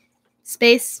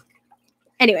 Space.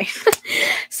 Anyway,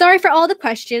 sorry for all the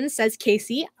questions, says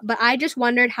Casey, but I just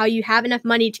wondered how you have enough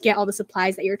money to get all the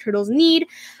supplies that your turtles need.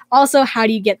 Also, how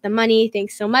do you get the money?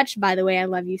 Thanks so much. By the way, I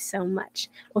love you so much.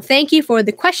 Well, thank you for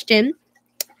the question.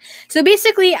 So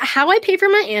basically, how I pay for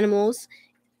my animals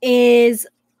is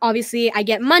obviously I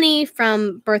get money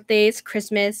from birthdays,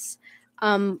 Christmas.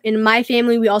 In my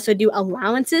family, we also do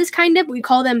allowances, kind of. We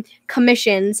call them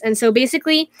commissions. And so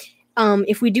basically,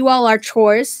 if we do all our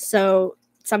chores, so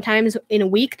sometimes in a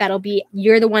week, that'll be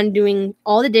you're the one doing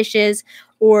all the dishes,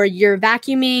 or you're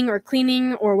vacuuming or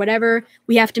cleaning or whatever.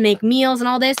 We have to make meals and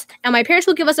all this. And my parents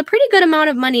will give us a pretty good amount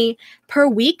of money per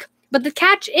week. But the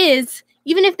catch is,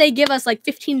 even if they give us like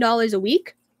 $15 a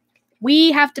week,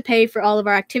 we have to pay for all of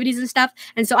our activities and stuff.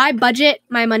 And so I budget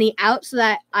my money out so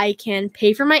that I can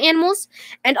pay for my animals.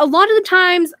 And a lot of the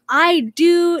times I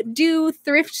do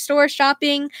thrift store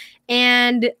shopping,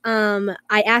 and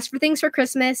I ask for things for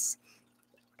Christmas.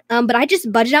 But I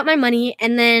just budget out my money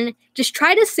and then just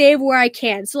try to save where I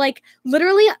can. So like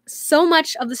literally so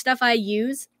much of the stuff I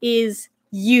use is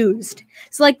used.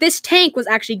 So like this tank was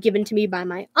actually given to me by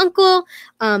my uncle.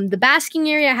 The basking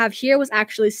area I have here was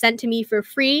actually sent to me for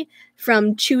free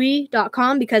from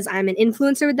chewy.com because I'm an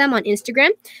influencer with them on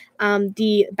Instagram.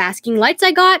 The basking lights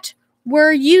I got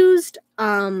were used.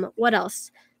 What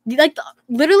else?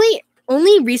 Literally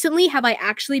only recently have I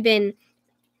actually been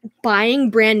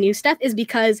buying brand new stuff, is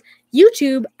because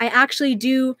YouTube, I actually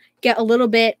do get a little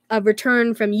bit of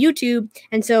return from YouTube,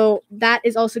 and so that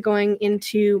is also going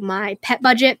into my pet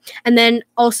budget. And then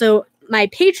also my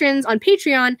patrons on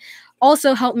Patreon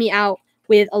also help me out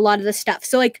with a lot of the stuff.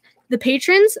 So like the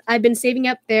patrons, I've been saving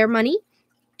up their money,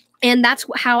 and that's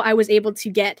how I was able to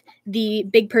get the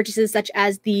big purchases such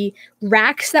as the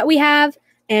racks that we have.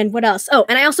 And what else? Oh,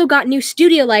 and I also got new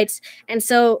studio lights. And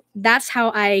so that's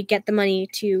how I get the money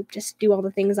to just do all the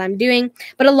things I'm doing.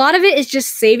 But a lot of it is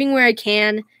just saving where I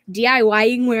can,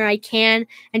 DIYing where I can,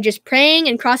 and just praying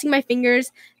and crossing my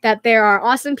fingers that there are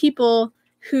awesome people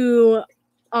who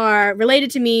are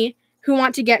related to me who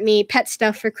want to get me pet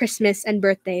stuff for Christmas and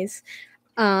birthdays.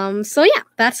 So yeah,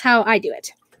 that's how I do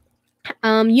it.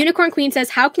 Unicorn Queen says,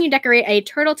 how can you decorate a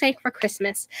turtle tank for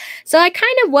Christmas? So I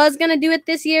kind of was going to do it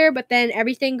this year, but then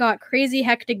everything got crazy,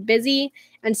 hectic, busy,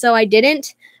 and so I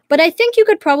didn't. But I think you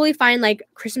could probably find like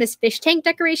Christmas fish tank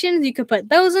decorations. You could put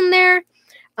those in there.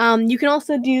 You can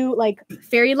also do like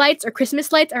fairy lights or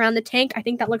Christmas lights around the tank. I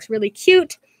think that looks really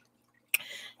cute.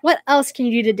 What else can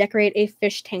you do to decorate a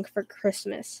fish tank for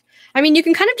Christmas? I mean, you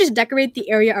can kind of just decorate the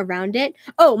area around it.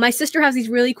 Oh, my sister has these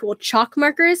really cool chalk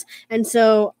markers. And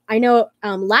so I know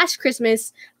last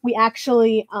Christmas, we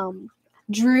actually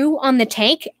drew on the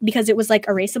tank because it was like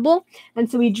erasable. And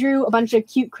so we drew a bunch of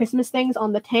cute Christmas things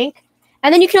on the tank.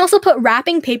 And then you can also put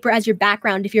wrapping paper as your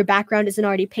background if your background isn't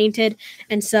already painted.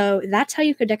 And so that's how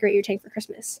you could decorate your tank for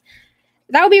Christmas.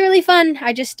 That would be really fun.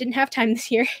 I just didn't have time this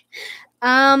year.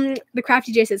 The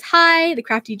Crafty J says hi. The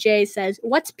Crafty J says,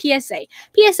 what's PSA?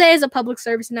 PSA is a public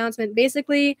service announcement.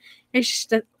 Basically, it's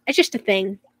just a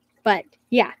thing. But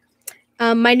yeah.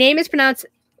 My name is pronounced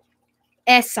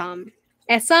Esam.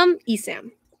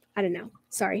 Esam? I don't know.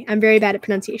 Sorry. I'm very bad at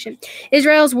pronunciation.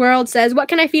 Israel's World says, what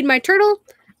can I feed my turtle?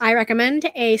 I recommend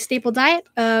a staple diet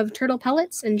of turtle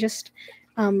pellets and just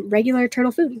regular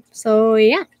turtle food. So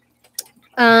yeah.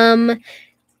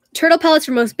 Turtle pellets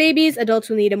for most babies. Adults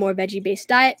will need a more veggie-based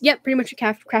diet. Yep, pretty much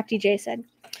what Crafty J said.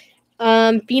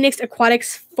 Phoenix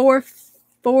Aquatics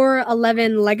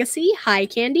 4411 Legacy. Hi,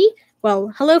 Candy.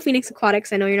 Well, hello, Phoenix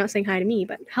Aquatics. I know you're not saying hi to me,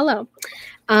 but hello.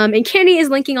 And Candy is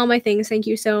linking all my things. Thank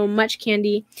you so much,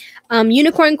 Candy.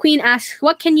 Unicorn Queen asks,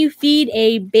 what can you feed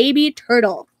a baby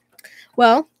turtle?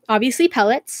 Well, obviously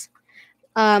pellets.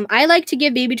 I like to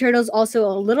give baby turtles also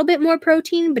a little bit more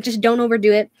protein, but just don't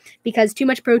overdo it because too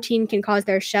much protein can cause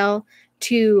their shell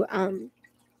to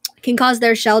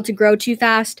grow too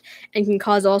fast and can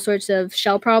cause all sorts of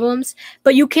shell problems.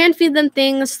 But you can feed them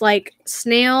things like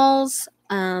snails,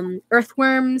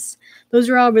 earthworms. Those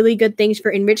are all really good things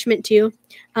for enrichment too.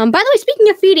 By the way, speaking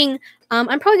of feeding,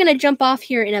 I'm probably going to jump off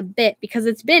here in a bit because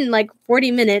it's been like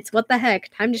 40 minutes. What the heck?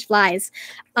 Time just flies.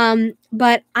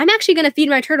 But I'm actually going to feed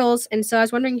my turtles. And so I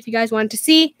was wondering if you guys wanted to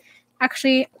see.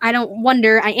 Actually, I don't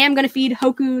wonder. I am going to feed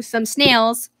Hoku some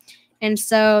snails. And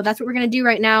so that's what we're going to do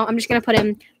right now. I'm just going to put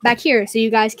him back here so you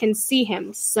guys can see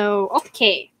him. So,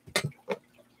 okay.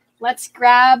 Let's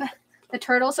grab the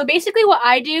turtle. So basically what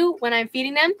I do when I'm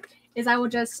feeding them is I will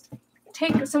just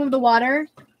take some of the water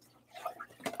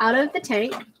out of the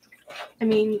tank. I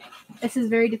mean, this is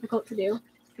very difficult to do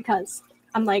because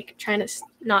I'm like trying to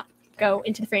not go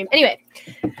into the frame. Anyway,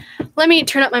 let me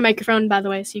turn up my microphone, by the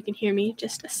way, so you can hear me.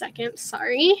 Just a second.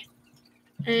 Sorry.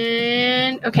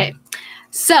 And okay.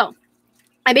 So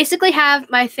I basically have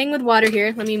my thing with water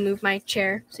here. Let me move my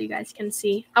chair so you guys can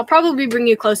see. I'll probably bring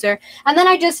you closer. And then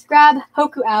I just grab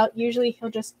Hoku out. Usually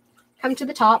he'll just come to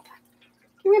the top.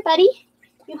 Come here, buddy.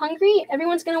 You hungry?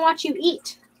 Everyone's going to watch you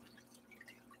eat.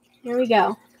 Here we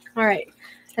go. All right.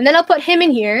 And then I'll put him in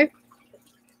here.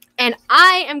 And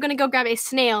I am going to go grab a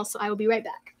snail, so I will be right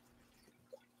back.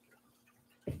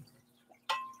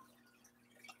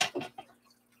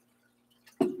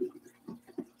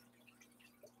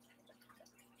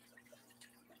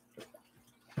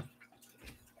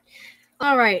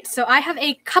 All right, so I have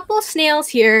a couple snails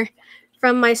here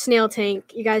from my snail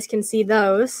tank. You guys can see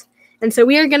those. And so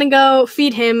we are going to go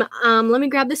feed him. Let me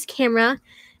grab this camera,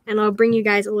 and I'll bring you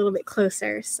guys a little bit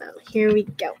closer. So here we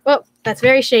go. Oh, that's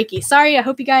very shaky. Sorry, I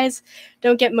hope you guys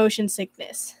don't get motion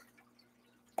sickness.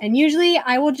 And usually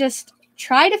I will just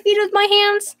try to feed with my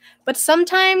hands, but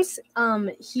sometimes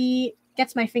he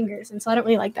gets my fingers, and so I don't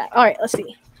really like that. All right, let's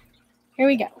see. Here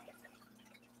we go.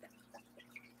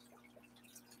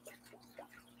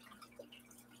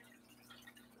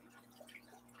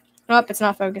 Oh, it's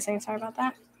not focusing. Sorry about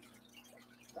that.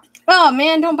 Oh,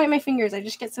 man, don't bite my fingers. I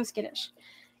just get so skittish.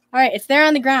 All right, it's there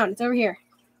on the ground. It's over here.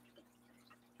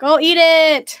 Go eat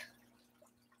it.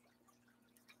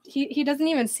 He doesn't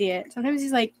even see it. Sometimes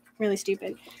he's, like, really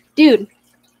stupid. Dude,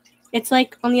 it's,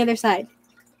 like, on the other side.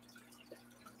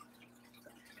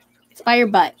 It's by your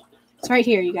butt. It's right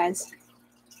here, you guys.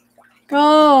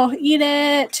 Go eat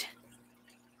it.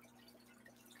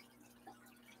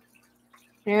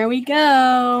 There we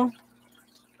go.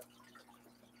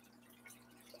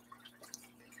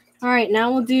 All right,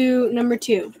 now we'll do number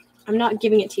 2. I'm not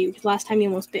giving it to you because last time you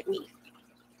almost bit me.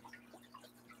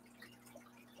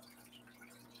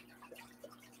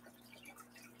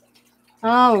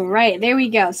 All right, there we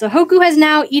go. So Hoku has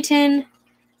now eaten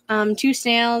 2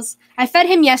 snails. I fed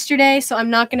him yesterday, so I'm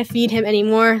not going to feed him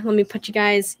anymore. Let me put you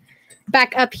guys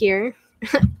back up here.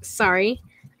 Sorry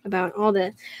about all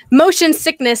the motion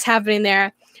sickness happening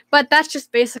there. But that's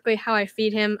just basically how I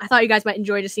feed him. I thought you guys might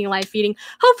enjoy just seeing live feeding.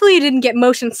 Hopefully you didn't get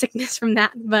motion sickness from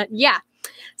that. But yeah.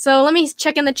 So let me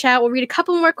check in the chat. We'll read a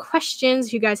couple more questions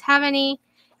if you guys have any.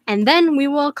 And then we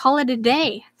will call it a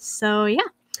day. So yeah.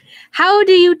 How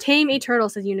do you tame a turtle,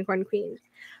 says Unicorn Queen?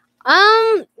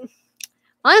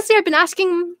 Honestly, I've been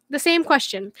asking the same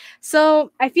question.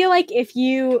 So I feel like if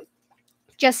you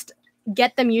just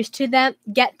get them used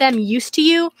to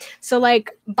you. So like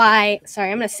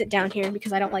sorry, I'm going to sit down here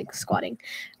because I don't like squatting.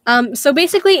 So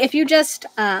basically if you just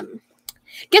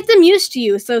get them used to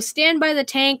you. So stand by the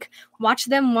tank, watch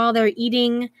them while they're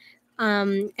eating.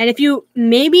 And if you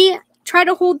maybe try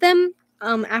to hold them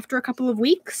after a couple of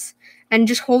weeks and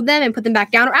just hold them and put them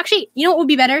back down. Or actually, you know what would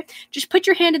be better? Just put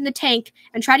your hand in the tank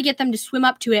and try to get them to swim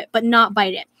up to it, but not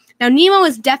bite it. Now, Nemo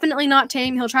is definitely not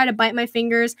tame. He'll try to bite my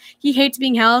fingers. He hates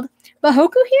being held. But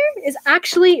Hoku here is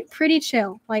actually pretty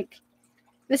chill. Like,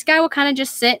 this guy will kind of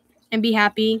just sit and be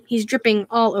happy. He's dripping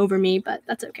all over me, but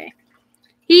that's okay.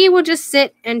 He will just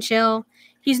sit and chill.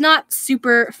 He's not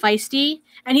super feisty,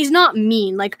 and he's not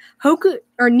mean. Like, Hoku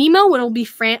or Nemo would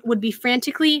be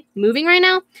frantically moving right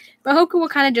now, but Hoku will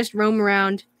kind of just roam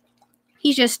around.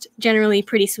 He's just generally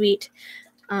pretty sweet.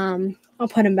 I'll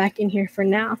put him back in here for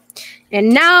now. And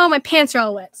now my pants are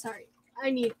all wet. Sorry. I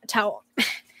need a towel.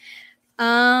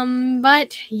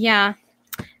 But yeah.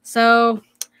 So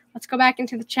let's go back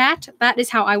into the chat. That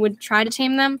is how I would try to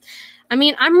tame them. I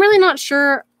mean, I'm really not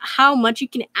sure how much you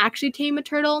can actually tame a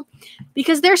turtle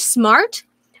because they're smart,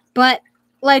 but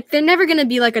like they're never going to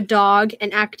be like a dog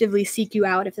and actively seek you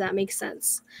out, if that makes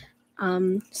sense.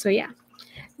 So yeah.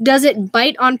 Does it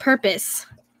bite on purpose?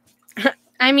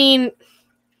 I mean,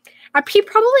 he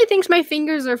probably thinks my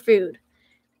fingers are food,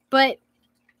 but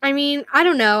I mean, I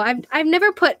don't know. I've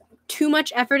never put too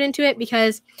much effort into it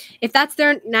because if that's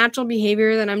their natural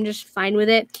behavior, then I'm just fine with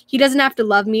it. He doesn't have to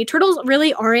love me. Turtles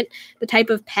really aren't the type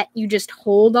of pet you just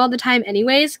hold all the time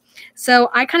anyways. So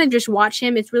I kind of just watch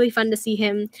him. It's really fun to see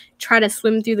him try to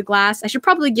swim through the glass. I should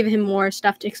probably give him more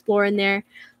stuff to explore in there.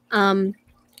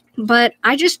 But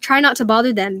I just try not to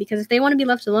bother them because if they want to be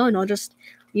left alone, I'll just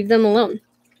leave them alone.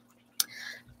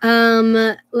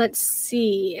 Let's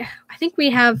see. I think we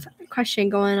have a question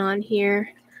going on here.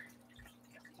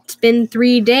 It's been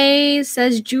 3 days,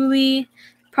 says Julie.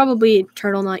 Probably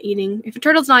turtle not eating. If a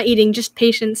turtle's not eating, just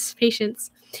patience.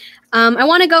 I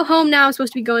want to go home now. I'm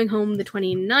supposed to be going home the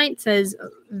 29th, says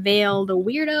Vale the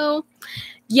Weirdo.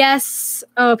 Yes.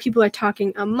 Oh, people are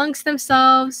talking amongst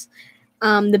themselves.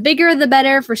 The bigger, the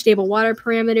better for stable water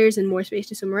parameters and more space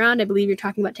to swim around. I believe you're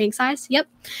talking about tank size. Yep.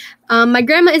 My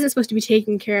grandma isn't supposed to be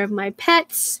taking care of my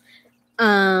pets.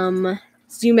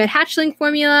 Zoomed hatchling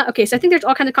formula. Okay, so I think there's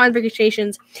all kinds of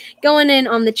conversations going in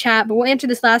on the chat, but we'll answer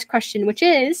this last question, which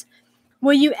is,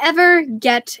 will you ever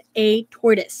get a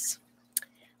tortoise?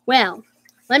 Well,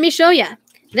 let me show you.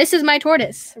 This is my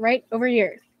tortoise right over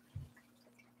here.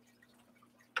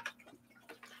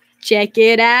 Check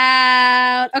it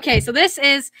out. Okay, so this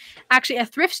is actually a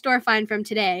thrift store find from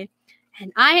today,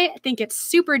 and I think it's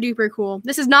super duper cool.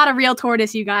 This is not a real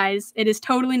tortoise, you guys. It is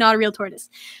totally not a real tortoise.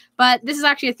 But this is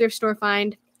actually a thrift store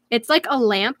find. It's like a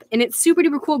lamp, and it's super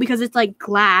duper cool because it's like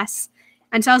glass.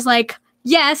 And so I was like,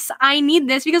 yes, I need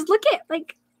this because look at,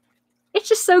 like, it's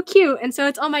just so cute. And so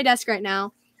it's on my desk right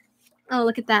now. Oh,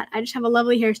 look at that. I just have a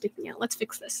lovely hair sticking out. Let's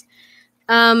fix this.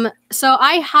 So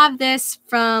I have this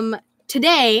from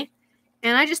today,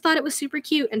 and I just thought it was super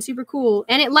cute and super cool.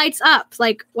 And it lights up.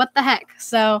 Like, what the heck?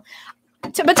 So,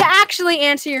 but to actually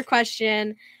answer your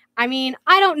question, I mean,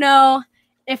 I don't know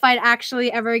if I'd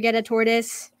actually ever get a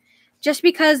tortoise just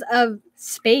because of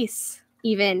space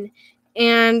even.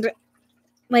 And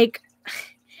like,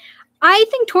 I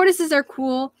think tortoises are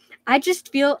cool. I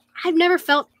just feel I've never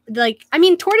felt like, I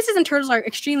mean, tortoises and turtles are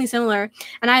extremely similar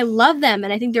and I love them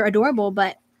and I think they're adorable,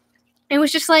 but it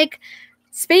was just like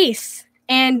space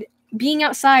and being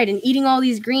outside and eating all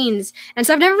these greens. And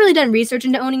so I've never really done research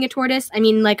into owning a tortoise. I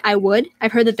mean, like I would.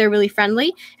 I've heard that they're really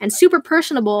friendly and super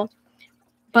personable.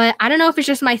 But I don't know if it's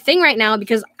just my thing right now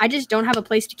because I just don't have a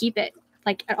place to keep it,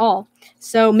 like, at all.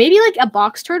 So maybe, like, a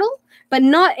box turtle, but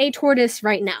not a tortoise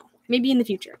right now. Maybe in the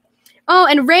future. Oh,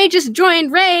 and Ray just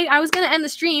joined. Ray, I was going to end the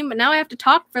stream, but now I have to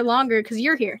talk for longer because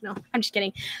you're here. No, I'm just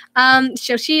kidding.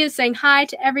 So she is saying hi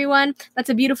to everyone. That's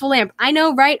a beautiful lamp. I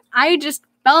know, right? I just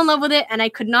fell in love with it, and I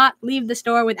could not leave the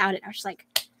store without it. I was just like,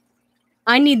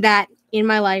 I need that in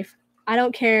my life. I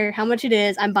don't care how much it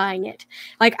is. I'm buying it.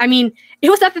 Like, I mean, it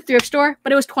was at the thrift store,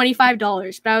 but it was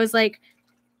 $25. But I was like,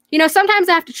 you know, sometimes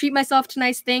I have to treat myself to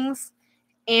nice things.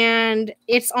 And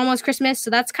it's almost Christmas. So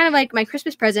that's kind of like my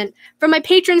Christmas present from my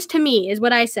patrons to me is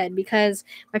what I said. Because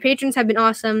my patrons have been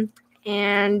awesome.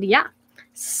 And yeah.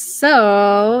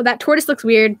 So that tortoise looks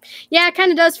weird. Yeah, it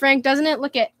kind of does, Frank, doesn't it?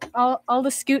 Look at all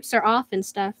the scoots are off and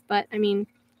stuff. But, I mean,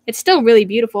 it's still really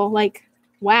beautiful. Like,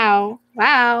 wow.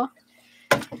 Wow.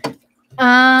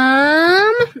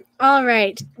 All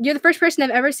right. You're the first person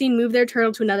I've ever seen move their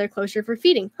turtle to another closer for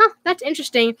feeding. Huh, that's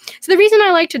interesting. So the reason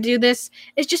I like to do this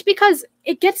is just because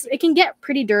it can get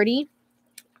pretty dirty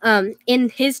in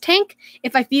his tank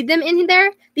if I feed them in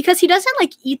there because he doesn't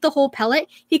like eat the whole pellet.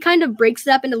 He kind of breaks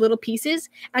it up into little pieces.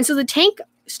 And so the tank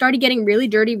started getting really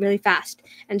dirty really fast.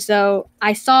 And so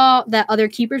I saw that other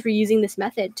keepers were using this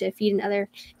method to feed in other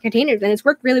containers and it's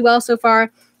worked really well so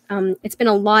far. It's been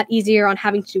a lot easier on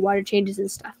having to do water changes and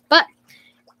stuff. But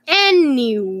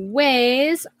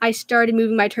anyways, I started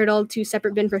moving my turtle to a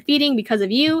separate bin for feeding because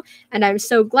of you. And I'm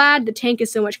so glad the tank is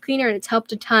so much cleaner and it's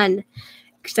helped a ton,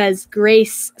 says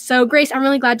Grace. So Grace, I'm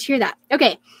really glad to hear that.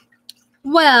 Okay.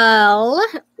 Well,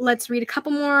 let's read a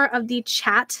couple more of the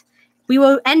chat. We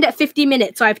will end at 50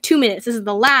 minutes. So I have 2 minutes. This is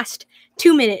the last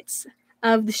 2 minutes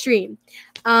of the stream.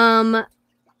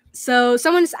 So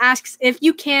someone just asks, if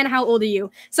you can, how old are you?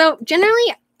 So generally,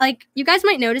 like, you guys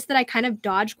might notice that I kind of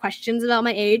dodge questions about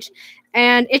my age.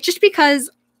 And it's just because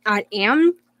I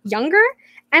am younger.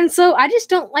 And so I just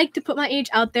don't like to put my age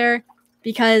out there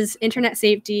because internet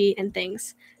safety and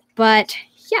things. But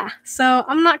yeah, so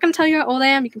I'm not going to tell you how old I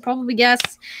am. You can probably guess.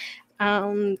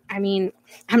 I mean,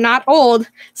 I'm not old.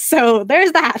 So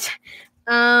there's that.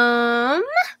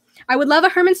 I would love a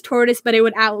Herman's tortoise, but it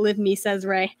would outlive me, says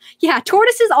Ray. Yeah,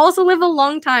 tortoises also live a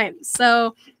long time.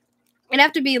 So it'd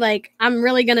have to be like, I'm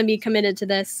really going to be committed to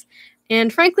this.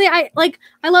 And frankly, I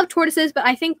love tortoises, but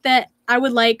I think that I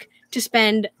would like to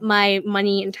spend my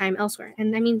money and time elsewhere.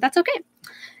 And I mean, that's okay.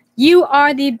 You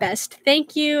are the best.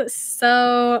 Thank you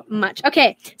so much.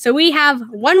 Okay, so we have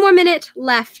 1 more minute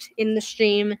left in the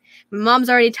stream. My mom's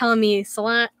already telling me, she's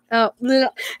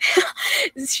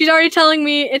already telling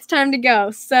me it's time to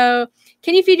go. So,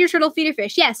 can you feed your turtle feeder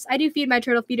fish? Yes, I do feed my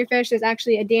turtle feeder fish. There's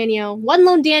actually a Danio, one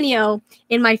lone Danio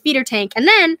in my feeder tank. And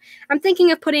then I'm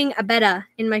thinking of putting a betta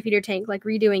in my feeder tank, like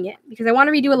redoing it, because I want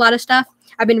to redo a lot of stuff.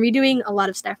 I've been redoing a lot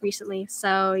of stuff recently.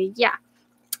 So, yeah.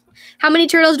 How many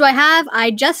turtles do I have?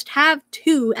 I just have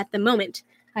 2 at the moment.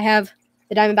 I have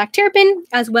the Diamondback Terrapin,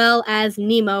 as well as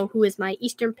Nemo, who is my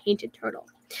Eastern Painted Turtle.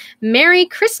 Merry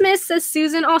Christmas, says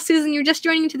Susan. Oh, Susan, you're just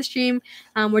joining into the stream.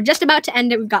 We're just about to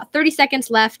end it. We've got 30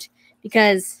 seconds left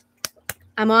because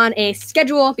I'm on a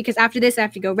schedule, because after this I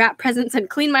have to go wrap presents and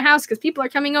clean my house because people are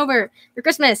coming over for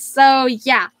Christmas. So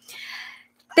yeah.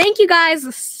 Thank you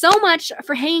guys so much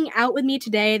for hanging out with me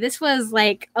today. This was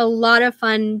like a lot of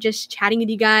fun just chatting with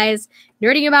you guys,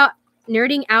 nerding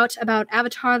out about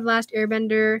Avatar: The Last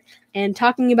Airbender, and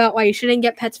talking about why you shouldn't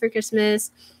get pets for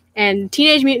Christmas, and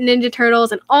Teenage Mutant Ninja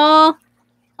Turtles, and all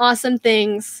awesome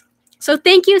things. So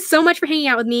thank you so much for hanging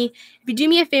out with me. If you do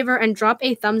me a favor and drop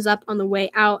a thumbs up on the way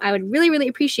out, I would really, really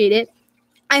appreciate it.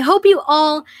 I hope you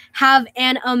all have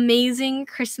an amazing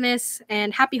Christmas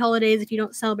and happy holidays if you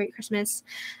don't celebrate Christmas.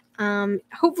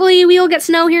 Hopefully we will get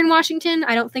snow here in Washington.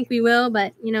 I don't think we will,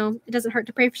 but, you know, it doesn't hurt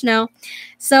to pray for snow.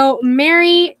 So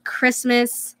Merry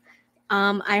Christmas.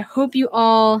 I hope you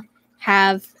all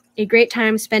have a great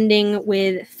time spending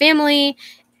with family.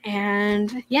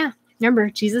 And yeah, remember,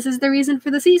 Jesus is the reason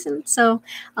for the season. So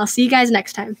I'll see you guys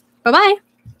next time. Bye-bye.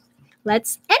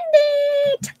 Let's end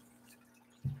it.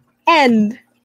 End.